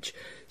wrong bridge,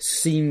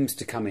 seems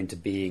to come into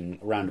being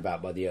around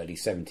about by the early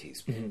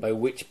 70s, by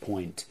which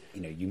point,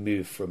 you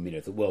move from,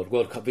 the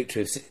World Cup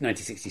victory of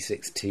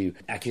 1966 to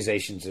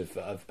accusations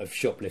of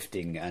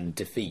shoplifting and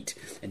defeat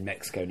in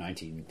Mexico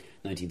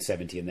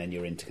 1970, and then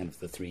you're into kind of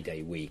the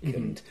 3-day week,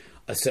 and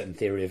a certain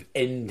theory of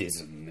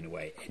endism, in a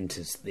way,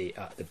 enters the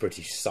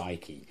British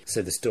psyche.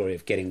 So the story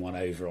of getting one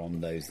over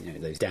on those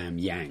damn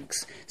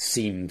Yanks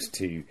seems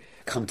to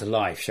come to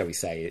life, shall we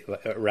say,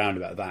 around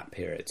about that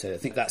period. So I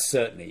think that's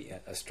certainly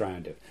a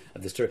strand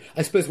of the story.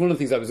 I suppose one of the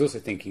things I was also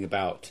thinking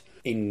about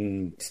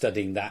in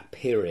studying that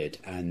period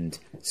and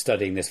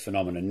studying this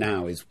phenomenon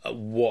now is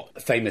what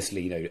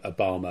famously,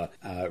 Obama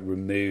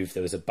removed.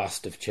 There was a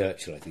bust of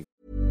Churchill, I think.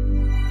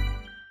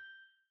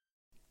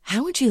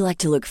 How would you like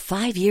to look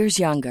 5 years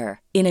younger?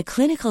 In a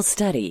clinical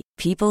study,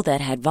 people that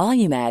had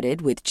volume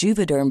added with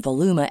Juvederm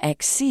Voluma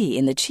XC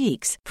in the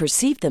cheeks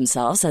perceived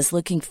themselves as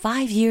looking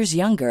 5 years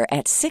younger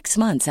at 6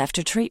 months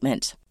after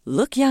treatment.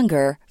 Look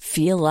younger,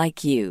 feel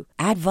like you.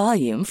 Add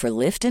volume for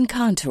lift and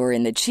contour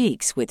in the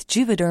cheeks with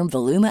Juvederm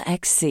Voluma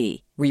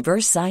XC.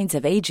 Reverse signs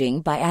of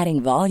aging by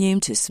adding volume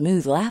to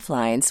smooth laugh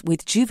lines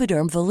with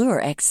Juvederm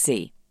Volure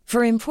XC.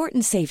 For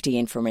important safety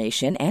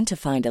information and to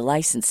find a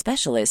licensed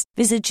specialist,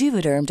 visit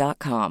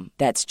Juvederm.com.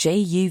 That's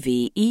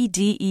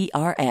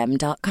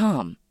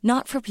JUVEDERM.com.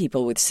 Not for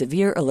people with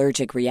severe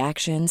allergic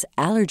reactions,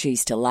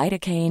 allergies to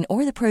lidocaine,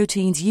 or the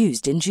proteins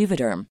used in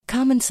Juvederm.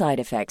 Common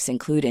side effects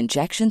include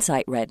injection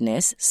site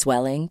redness,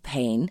 swelling,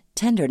 pain,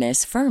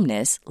 tenderness,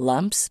 firmness,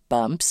 lumps,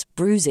 bumps,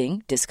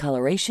 bruising,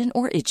 discoloration,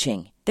 or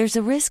itching. There's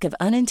a risk of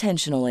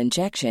unintentional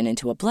injection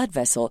into a blood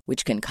vessel,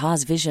 which can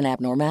cause vision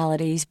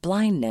abnormalities,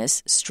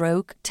 blindness,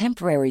 stroke,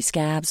 temporary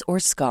scabs, or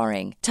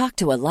scarring. Talk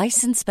to a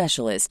licensed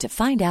specialist to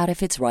find out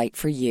if it's right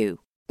for you.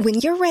 When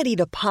you're ready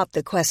to pop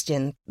the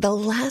question, the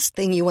last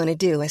thing you want to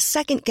do is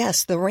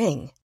second-guess the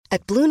ring.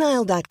 At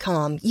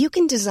BlueNile.com, you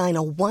can design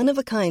a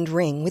one-of-a-kind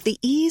ring with the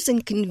ease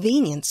and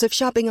convenience of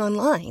shopping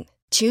online.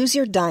 Choose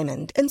your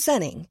diamond and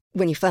setting.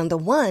 When you find the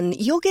one,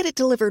 you'll get it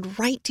delivered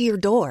right to your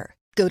door.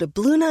 Go to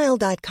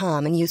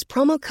BlueNile.com and use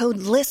promo code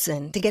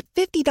LISTEN to get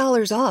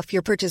 $50 off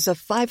your purchase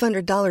of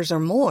 $500 or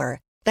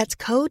more. That's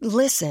code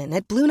LISTEN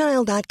at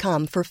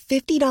BlueNile.com for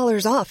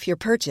 $50 off your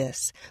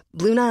purchase.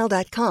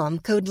 BlueNile.com,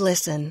 code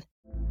LISTEN.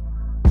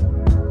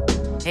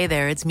 Hey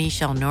there, it's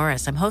Michelle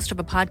Norris. I'm host of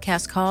a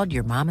podcast called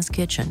Your Mama's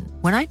Kitchen.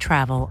 When I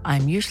travel,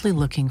 I'm usually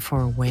looking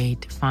for a way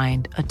to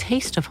find a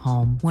taste of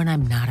home when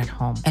I'm not at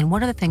home. And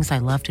one of the things I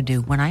love to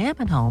do when I am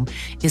at home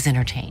is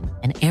entertain.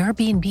 And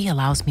Airbnb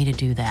allows me to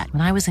do that.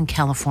 When I was in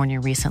California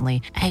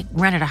recently, I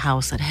rented a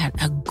house that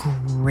had a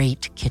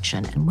great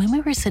kitchen. And when we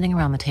were sitting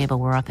around the table,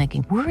 we were all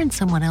thinking, we're in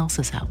someone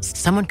else's house.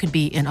 Someone could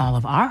be in all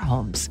of our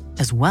homes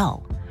as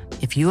well.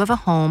 If you have a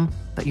home,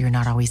 but you're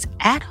not always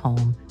at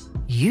home,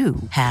 you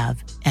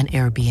have an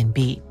Airbnb.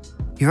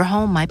 Your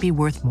home might be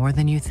worth more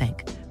than you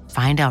think.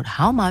 Find out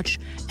how much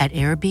at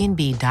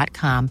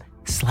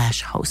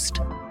airbnb.com/host.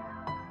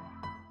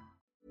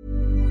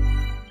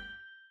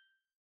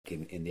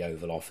 In the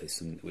Oval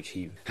Office, and which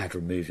he had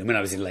removed. And when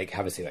I was in Lake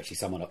Havasu, actually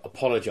someone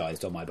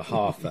apologised on my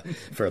behalf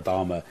for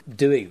Obama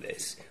doing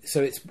this.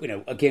 So it's,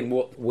 again,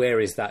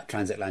 where is that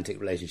transatlantic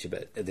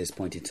relationship at this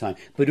point in time?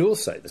 But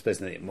also, I suppose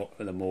the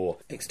more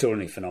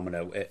extraordinary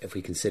phenomena, if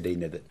we consider,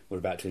 that we're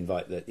about to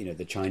invite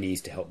the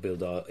Chinese to help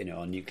build our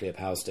nuclear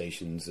power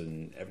stations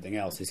and everything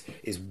else,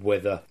 is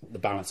whether the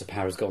balance of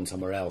power has gone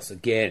somewhere else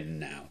again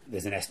now.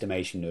 There's an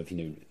estimation of,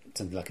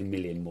 something like 1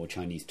 million more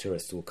Chinese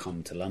tourists will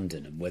come to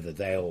London, and whether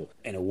they'll,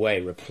 in a way,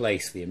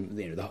 replace the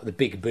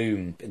big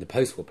boom in the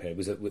post-war period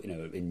was,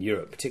 in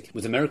Europe particularly,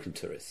 was American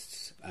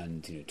tourists,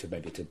 and to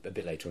a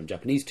bit later on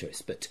Japanese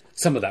tourists. But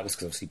some of that was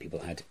because obviously people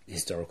had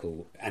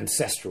historical,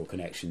 ancestral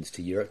connections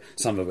to Europe.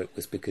 Some of it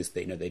was because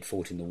they'd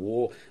fought in the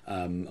war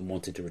and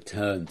wanted to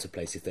return to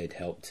places they'd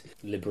helped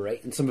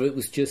liberate, and some of it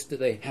was just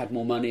that they had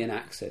more money and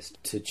access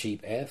to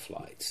cheap air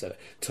flights. So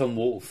Tom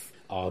Wolfe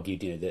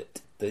argued,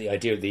 that the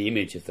idea of the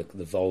image of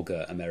the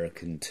vulgar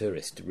American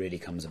tourist really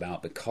comes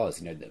about because,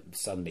 that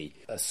suddenly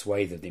a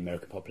swathe of the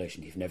American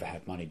population who've never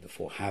had money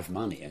before have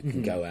money and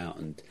can go out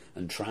and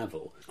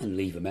travel and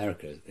leave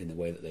America in a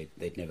way that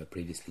they'd never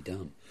previously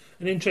done.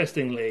 And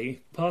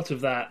interestingly, part of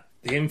that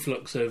the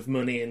influx of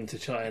money into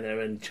China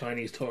and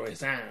Chinese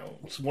tourists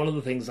out, one of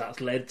the things that's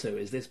led to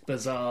is this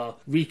bizarre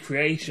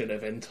recreation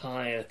of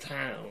entire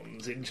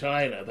towns in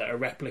China that are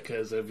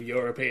replicas of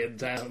European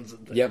towns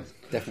and things. Yeah,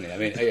 definitely. I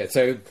mean,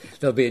 so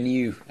there'll be a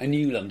new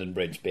London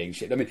Bridge being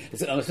shipped. I mean,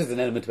 there's an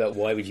element about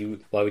why would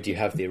you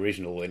have the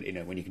original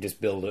when you can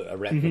just build a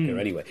replica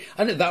anyway.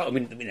 And that, I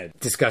mean,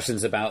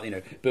 discussions about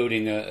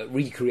building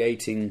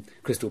recreating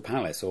Crystal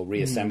Palace or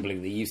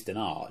reassembling the Euston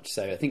Arch.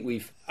 So I think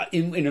we've,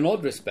 in an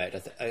odd respect,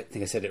 I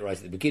think I said it right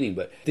at the beginning,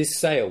 but this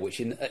sale, which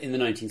in the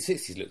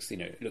 1960s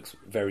looks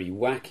very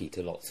wacky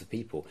to lots of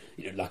people,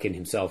 Luckin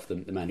himself, the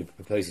man who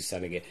proposes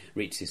selling it,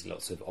 reaches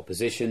lots of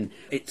opposition.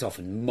 It's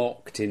often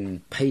mocked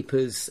in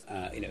papers,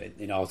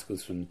 in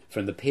articles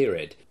from the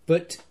period.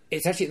 But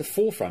it's actually at the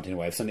forefront, in a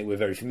way, of something we're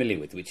very familiar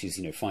with, which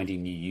is,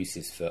 finding new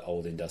uses for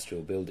old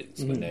industrial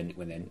buildings when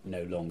they're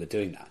no longer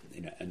doing that.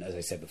 And as I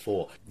said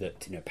before,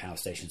 that power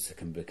stations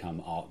can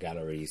become art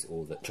galleries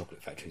or that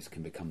chocolate factories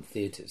can become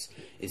theatres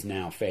is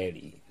now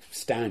fairly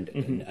standard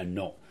and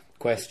not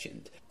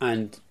questioned.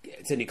 And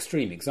it's an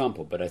extreme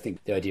example, but I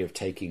think the idea of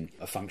taking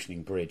a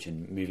functioning bridge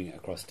and moving it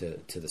across to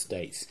the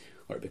States,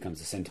 where it becomes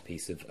a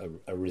centrepiece of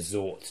a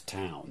resort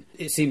town,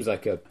 it seems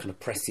like a kind of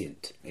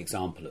prescient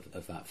example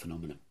of that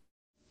phenomenon.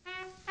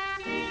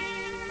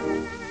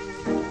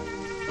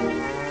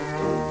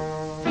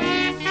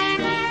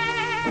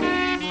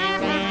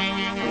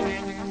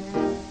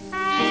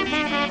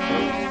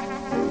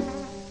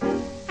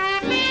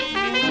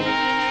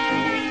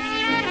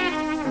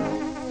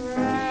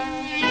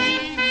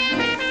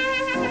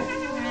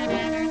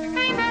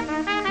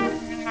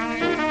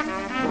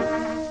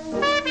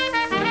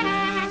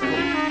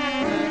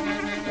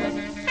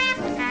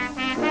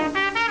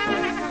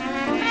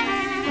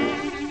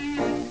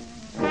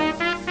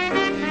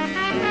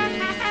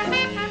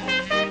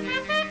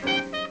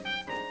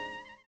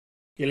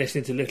 You're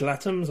listening to Little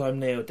Atoms. I'm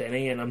Neil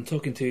Denny, and I'm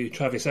talking to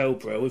Travis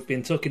Elborough. We've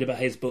been talking about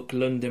his book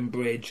London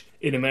Bridge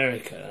in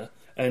America,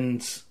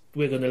 and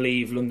we're going to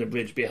leave London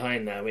Bridge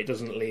behind now. It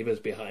doesn't leave us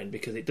behind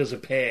because it does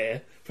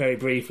appear very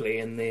briefly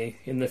in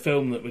the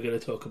film that we're going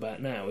to talk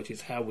about now, which is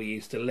How We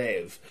Used to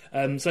Live.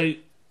 So,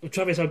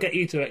 Travis, I'll get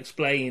you to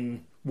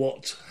explain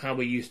what How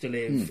We Used to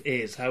Live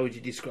is. How would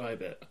you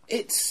describe it?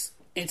 It's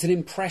an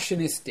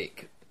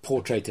impressionistic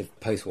portrait of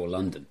post-war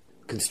London,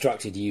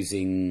 constructed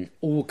using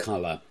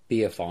all-colour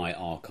BFI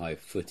archive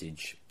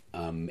footage.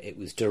 It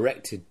was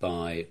directed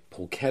by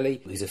Paul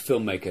Kelly, who's a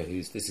filmmaker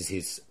this is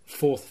his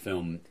fourth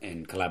film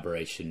in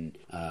collaboration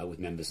with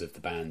members of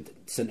the band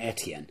St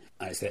Etienne.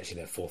 It's actually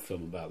their fourth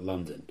film about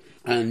London.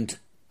 And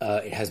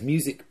it has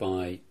music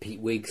by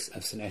Pete Wiggs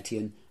of St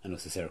Etienne and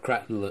also Sarah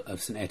Cracknell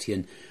of St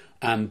Etienne.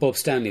 Bob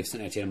Stanley of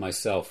St Etienne and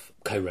myself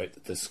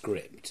co-wrote the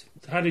script.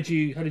 How did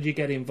you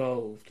get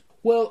involved?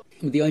 Well,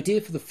 the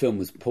idea for the film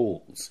was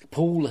Paul's.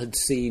 Paul had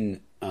seen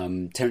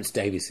Terence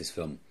Davies's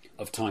film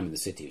of Time in the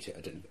City, which I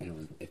don't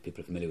know if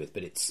people are familiar with,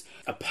 but it's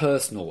a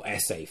personal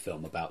essay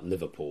film about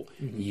Liverpool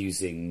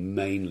using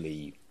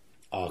mainly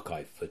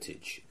archive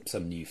footage,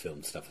 some new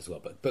film stuff as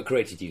well, but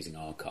created using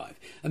archive.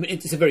 I mean,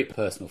 it's a very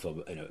personal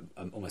film,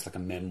 almost like a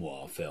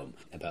memoir film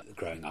about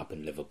growing up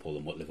in Liverpool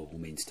and what Liverpool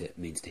means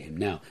to him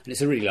now. And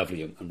it's a really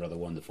lovely and rather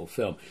wonderful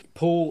film.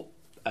 Paul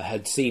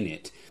had seen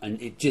it,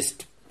 and it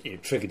just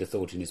triggered a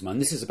thought in his mind.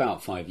 This is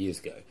about 5 years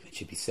ago, it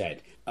should be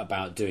said,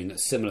 about doing a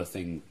similar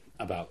thing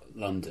about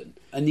London.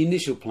 And the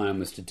initial plan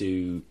was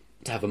to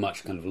have a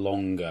much kind of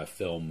longer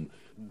film,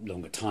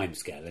 longer time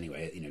scale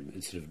anyway,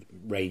 sort of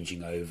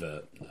ranging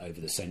over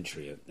the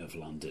century of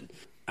London.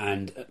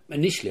 And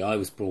initially I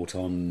was brought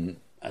on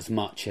as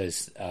much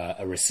as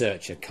a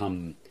researcher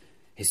come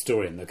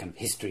historian, the kind of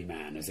history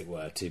man, as it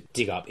were, to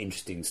dig up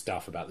interesting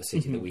stuff about the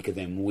city that we could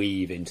then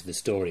weave into the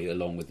story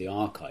along with the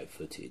archive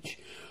footage.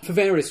 For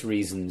various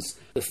reasons,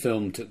 the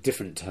film took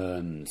different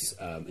turns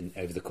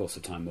over the course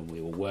of time when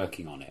we were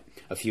working on it.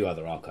 A few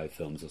other archive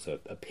films also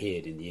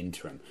appeared in the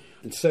interim.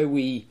 And so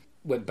we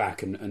went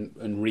back and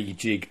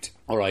rejigged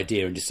our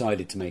idea and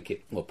decided to make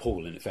it, well,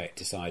 Paul, in effect,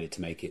 decided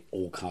to make it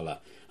all colour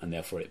and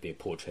therefore it be a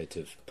portrait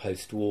of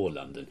post-war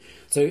London.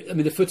 So, I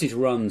mean, the footage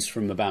runs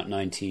from about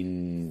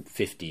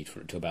 1950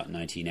 to about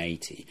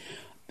 1980.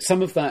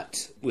 Some of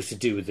that was to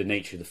do with the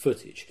nature of the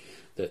footage,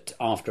 that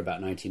after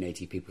about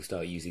 1980 people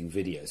start using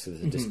video, so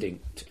there's a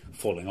distinct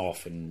falling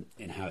off in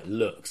how it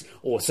looks,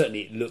 or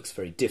certainly it looks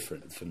very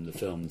different from the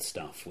film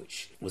stuff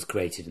which was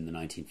created in the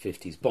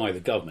 1950s by the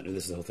government. And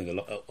this is the whole thing,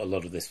 a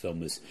lot of this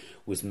film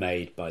was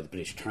made by the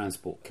British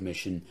Transport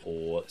Commission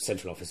or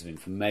Central Office of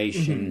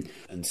Information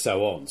and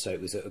so on, so it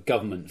was a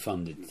government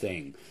funded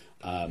thing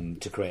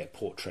to create a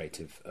portrait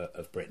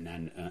of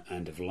Britain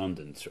and of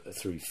London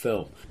through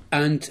film.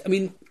 And, I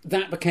mean,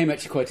 that became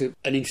actually quite an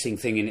interesting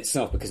thing in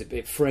itself because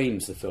it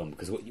frames the film,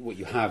 because what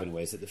you have in a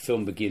way is that the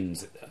film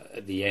begins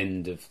at the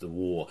end of the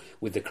war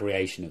with the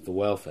creation of the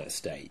welfare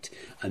state,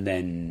 and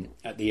then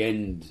at the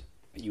end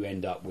you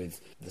end up with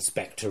the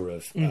spectre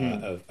of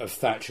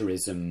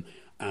Thatcherism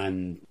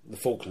and the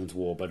Falklands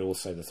War, but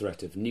also the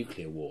threat of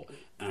nuclear war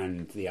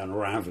and the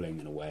unravelling,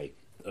 in a way,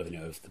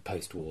 of the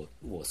post-war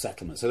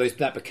settlement. So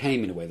that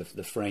became, in a way,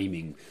 the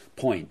framing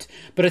point.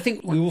 But I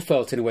think we all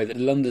felt, in a way, that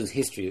London's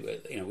history,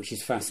 which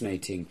is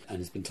fascinating and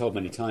has been told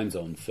many times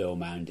on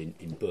film and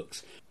in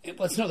books,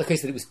 it's not the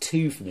case that it was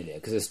too familiar,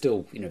 because there's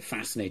still,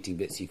 fascinating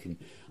bits you can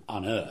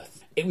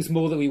unearth. It was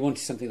more that we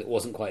wanted something that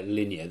wasn't quite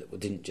linear, that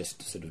didn't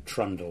just sort of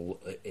trundle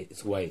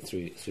its way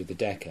through the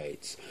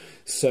decades.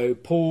 So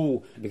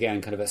Paul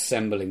began kind of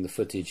assembling the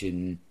footage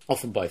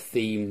often by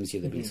themes.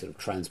 There'd be sort of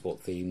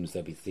transport themes,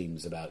 there'd be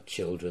themes about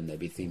children,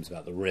 there'd be themes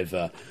about the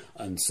river,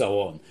 and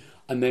so on.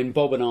 And then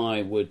Bob and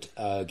I would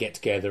get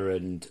together,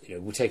 and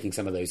we're taking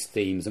some of those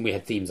themes, and we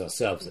had themes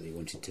ourselves that we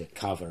wanted to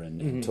cover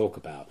and talk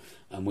about,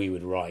 and we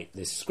would write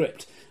this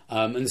script.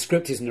 And the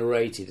script is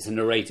narrated. It's a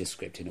narrator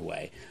script, in a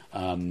way,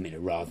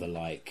 rather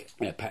like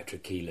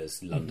Patrick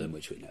Keeler's London,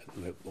 which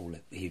we're all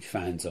huge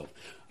fans of.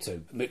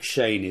 So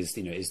McShane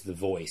is the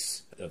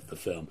voice of the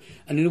film,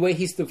 and in a way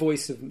he's the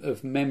voice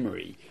of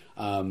memory.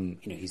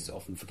 He's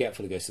often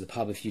forgetful. He goes to the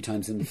pub a few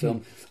times in the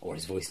film, or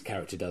his voice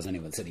character does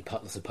anyway. Certainly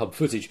lots of pub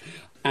footage.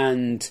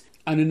 And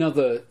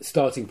another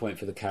starting point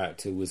for the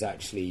character was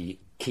actually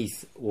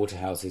Keith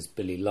Waterhouse's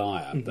Billy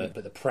Liar, but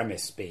the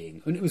premise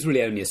being, and it was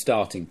really only a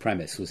starting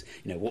premise, was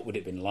what would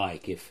it have been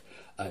like if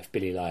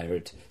Billy Liar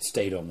had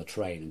stayed on the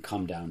train and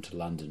come down to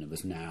London and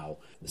was now,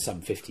 some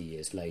 50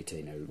 years later,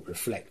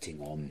 reflecting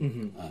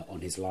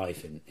on his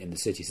life in the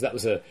city. So that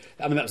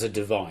was a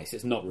device.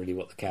 It's not really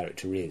what the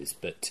character is,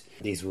 but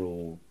these were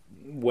all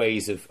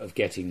ways of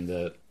getting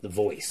the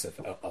voice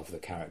of the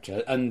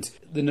character. And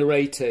the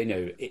narrator,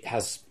 it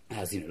has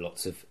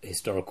lots of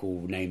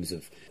historical names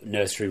of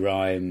nursery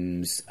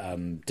rhymes,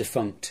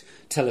 defunct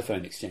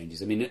telephone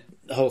exchanges. I mean,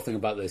 the whole thing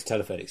about those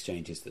telephone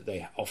exchanges, that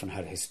they often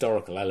had a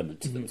historical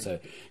element to them. So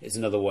it's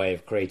another way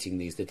of creating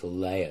these little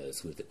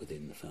layers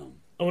within the film.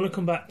 I want to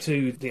come back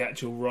to the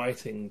actual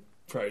writing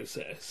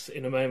process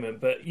in a moment,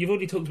 but you've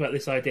already talked about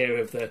this idea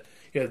of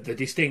the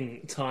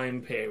distinct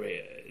time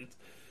period.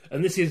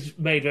 And this is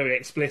made very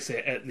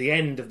explicit at the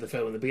end of the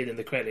film, at the beginning of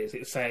the credits.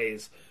 It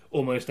says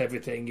almost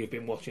everything you've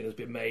been watching has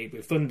been made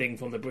with funding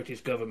from the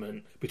British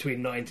government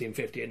between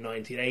 1950 and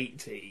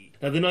 1980.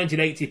 Now, the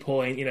 1980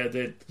 point,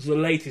 the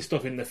latest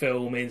stuff in the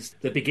film is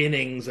the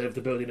beginnings of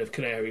the building of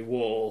Canary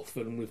Wharf,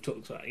 and we've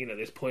talked about,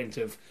 this point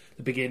of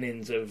the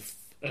beginnings of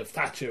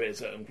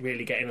Thatcherism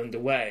really getting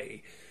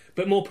underway.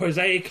 But more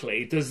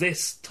prosaically, does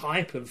this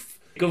type of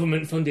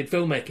government-funded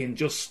filmmaking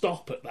just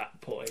stop at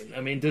that point? I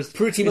mean, is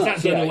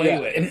that done away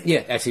with?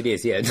 Yeah, actually it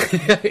is, yeah.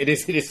 it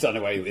is done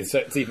away with. So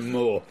it's even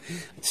more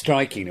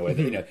striking in a way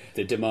that,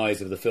 the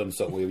demise of the film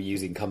stock we were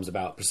using comes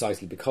about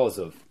precisely because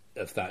of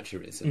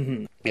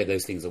Thatcherism.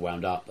 Those things are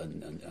wound up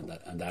and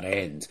that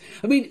ends.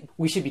 I mean,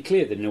 we should be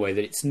clear that in a way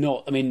that it's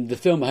not... I mean, the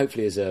film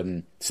hopefully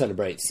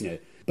celebrates,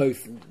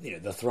 both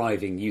the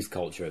thriving youth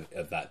culture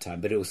of that time,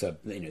 but also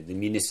the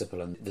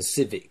municipal and the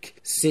civic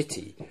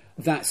city.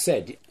 That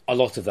said, a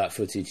lot of that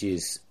footage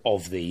is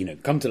of the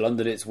come to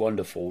London, it's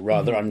wonderful,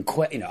 rather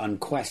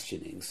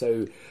unquestioning.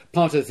 So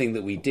part of the thing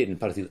that we did, and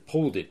part of the thing that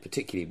Paul did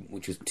particularly,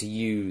 which was to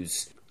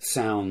use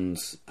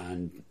sounds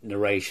and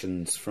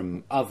narrations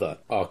from other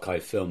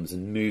archive films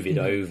and move it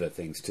over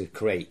things to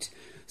create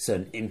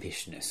certain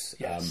impishness.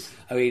 Yes.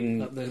 I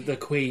mean, the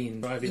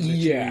Queen driving the tube.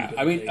 Yeah,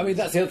 I mean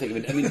that's the other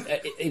thing. I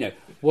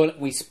mean,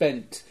 we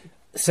spent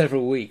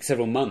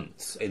several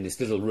months in this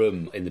little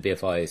room in the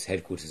BFI's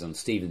headquarters on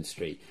Stephen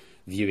Street,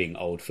 viewing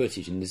old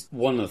footage. And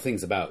one of the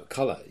things about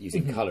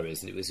using colour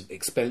is that it was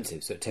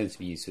expensive, so it tends to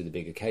be used for the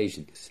big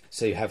occasions.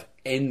 So you have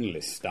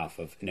endless stuff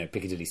of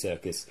Piccadilly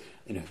Circus,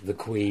 the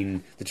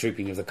Queen, the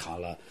Trooping of the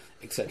Colour,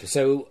 etc.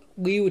 So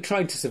we were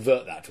trying to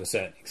subvert that to a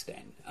certain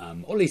extent,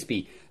 or at least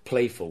be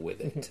playful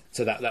with it.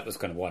 So that was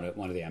kind of one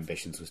of the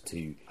ambitions, was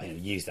to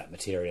use that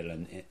material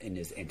and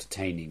as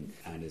entertaining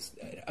and as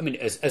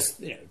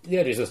the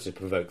idea is also to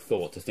provoke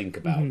thought, to think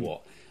about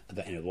what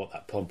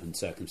that pomp and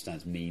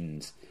circumstance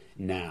means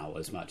now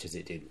as much as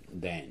it did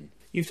then.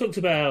 You've talked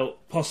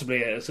about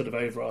possibly a sort of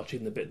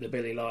overarching the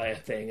Billy Liar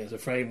thing as a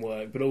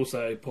framework, but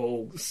also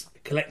Paul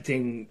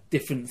collecting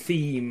different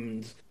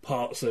themed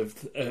parts of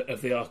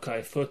the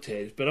archive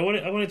footage. But I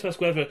wanted to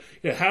ask whether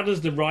how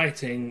does the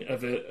writing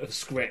of a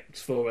script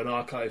for an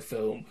archive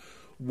film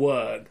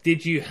work?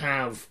 Did you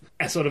have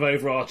a sort of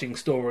overarching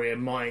story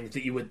in mind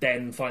that you would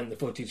then find the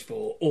footage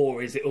for,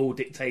 or is it all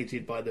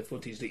dictated by the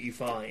footage that you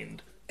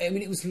find? I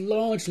mean, it was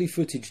largely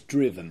footage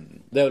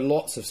driven. There were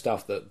lots of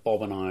stuff that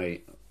Bob and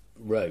I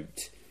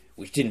wrote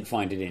which didn't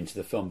find it into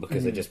the film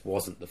because there just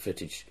wasn't the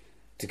footage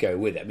to go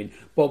with it. I mean,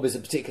 Bob has a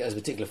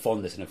particular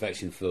fondness and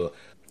affection for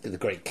the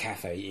great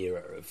cafe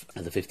era of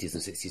the 50s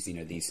and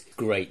 60s, these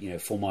great,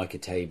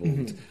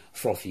 formica-tabled,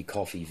 frothy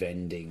coffee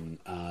vending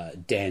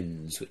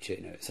dens, which are,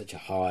 such a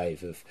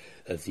hive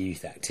of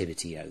youth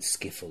activity,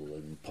 skiffle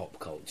and pop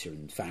culture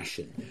and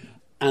fashion.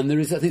 And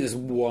I think there's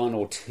one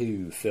or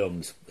two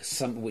films,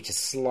 some which are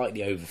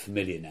slightly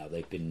over-familiar now.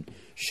 They've been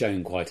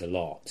shown quite a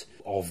lot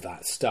of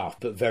that stuff,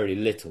 but very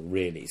little,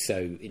 really.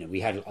 So, we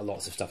had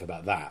lots of stuff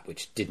about that,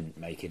 which didn't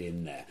make it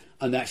in there.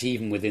 And actually,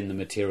 even within the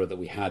material that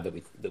we had,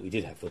 that we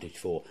did have footage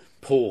for,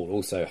 Paul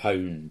also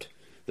honed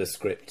the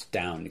script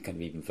down kind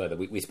of even further.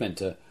 We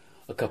spent a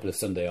couple of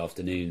Sunday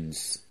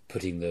afternoons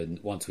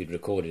once we'd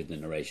recorded the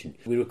narration.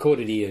 We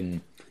recorded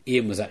Ian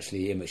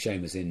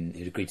McShane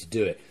who'd agreed to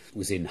do it,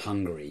 was in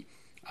Hungary.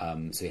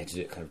 So he had to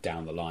do it kind of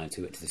down the line. So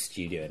we went to the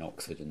studio in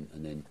Oxford and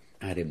then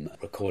had him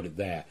recorded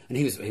there. And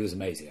he was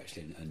amazing,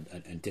 actually,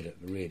 and did a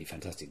really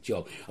fantastic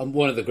job. And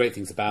one of the great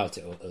things about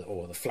it,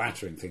 or the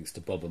flattering things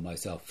to Bob and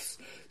myself's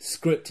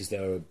script, is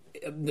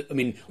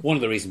one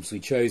of the reasons we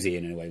chose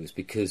Ian in a way was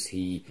because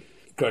he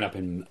grown up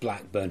in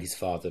Blackburn. His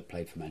father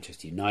played for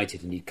Manchester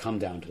United, and he'd come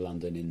down to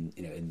London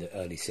in the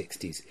early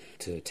 60s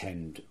to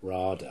attend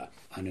RADA,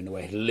 and in a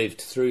way had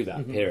lived through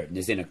that period, and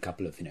is in a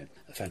couple of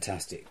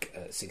fantastic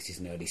 60s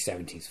and early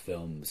 70s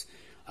films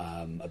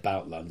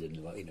about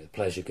London, the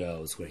Pleasure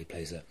Girls, where he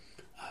plays a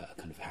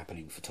kind of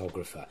happening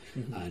photographer,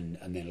 and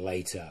then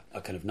later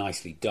a kind of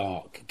nicely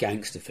dark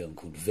gangster film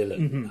called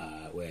Villain,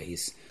 where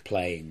he's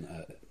playing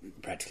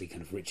practically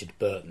kind of Richard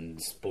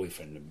Burton's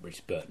boyfriend, and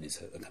Richard Burton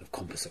is a kind of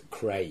composite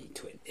Cray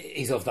twin.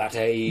 He's of that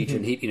age,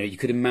 and you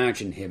could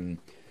imagine him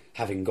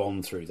having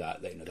gone through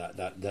that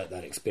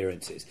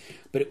experiences.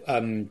 But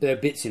there are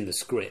bits in the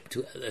script.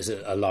 There's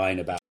a line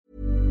about.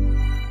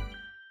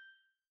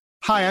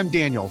 Hi, I'm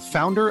Daniel,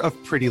 founder of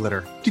Pretty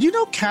Litter. Did you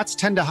know cats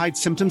tend to hide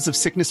symptoms of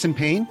sickness and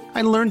pain?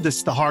 I learned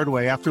this the hard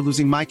way after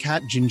losing my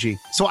cat, Gingy.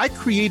 So I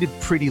created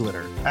Pretty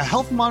Litter, a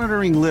health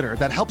monitoring litter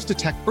that helps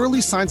detect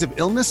early signs of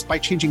illness by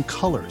changing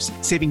colors,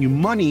 saving you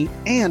money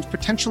and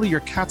potentially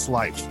your cat's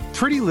life.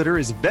 Pretty Litter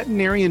is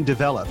veterinarian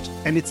developed,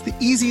 and it's the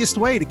easiest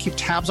way to keep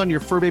tabs on your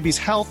fur baby's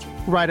health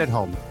right at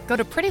home. Go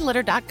to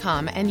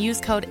prettylitter.com and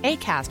use code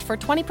ACAST for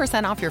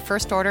 20% off your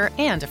first order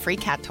and a free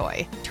cat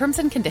toy. Terms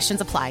and conditions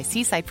apply.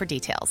 See site for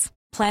details.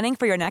 Planning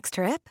for your next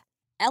trip?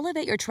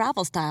 Elevate your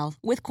travel style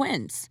with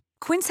Quince.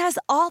 Quince has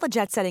all the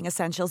jet-setting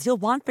essentials you'll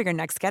want for your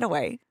next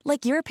getaway,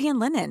 like European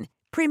linen,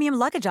 premium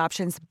luggage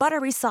options,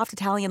 buttery soft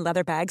Italian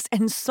leather bags,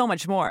 and so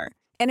much more.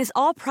 And is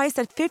all priced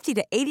at 50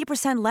 to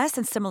 80% less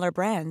than similar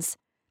brands.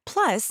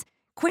 Plus,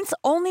 Quince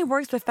only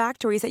works with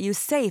factories that use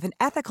safe and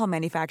ethical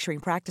manufacturing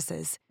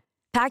practices.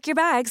 Pack your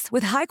bags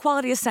with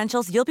high-quality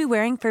essentials you'll be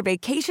wearing for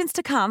vacations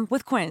to come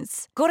with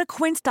Quince. Go to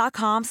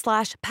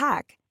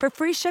quince.com/pack for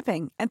free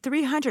shipping and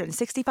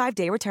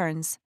 365-day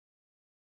returns.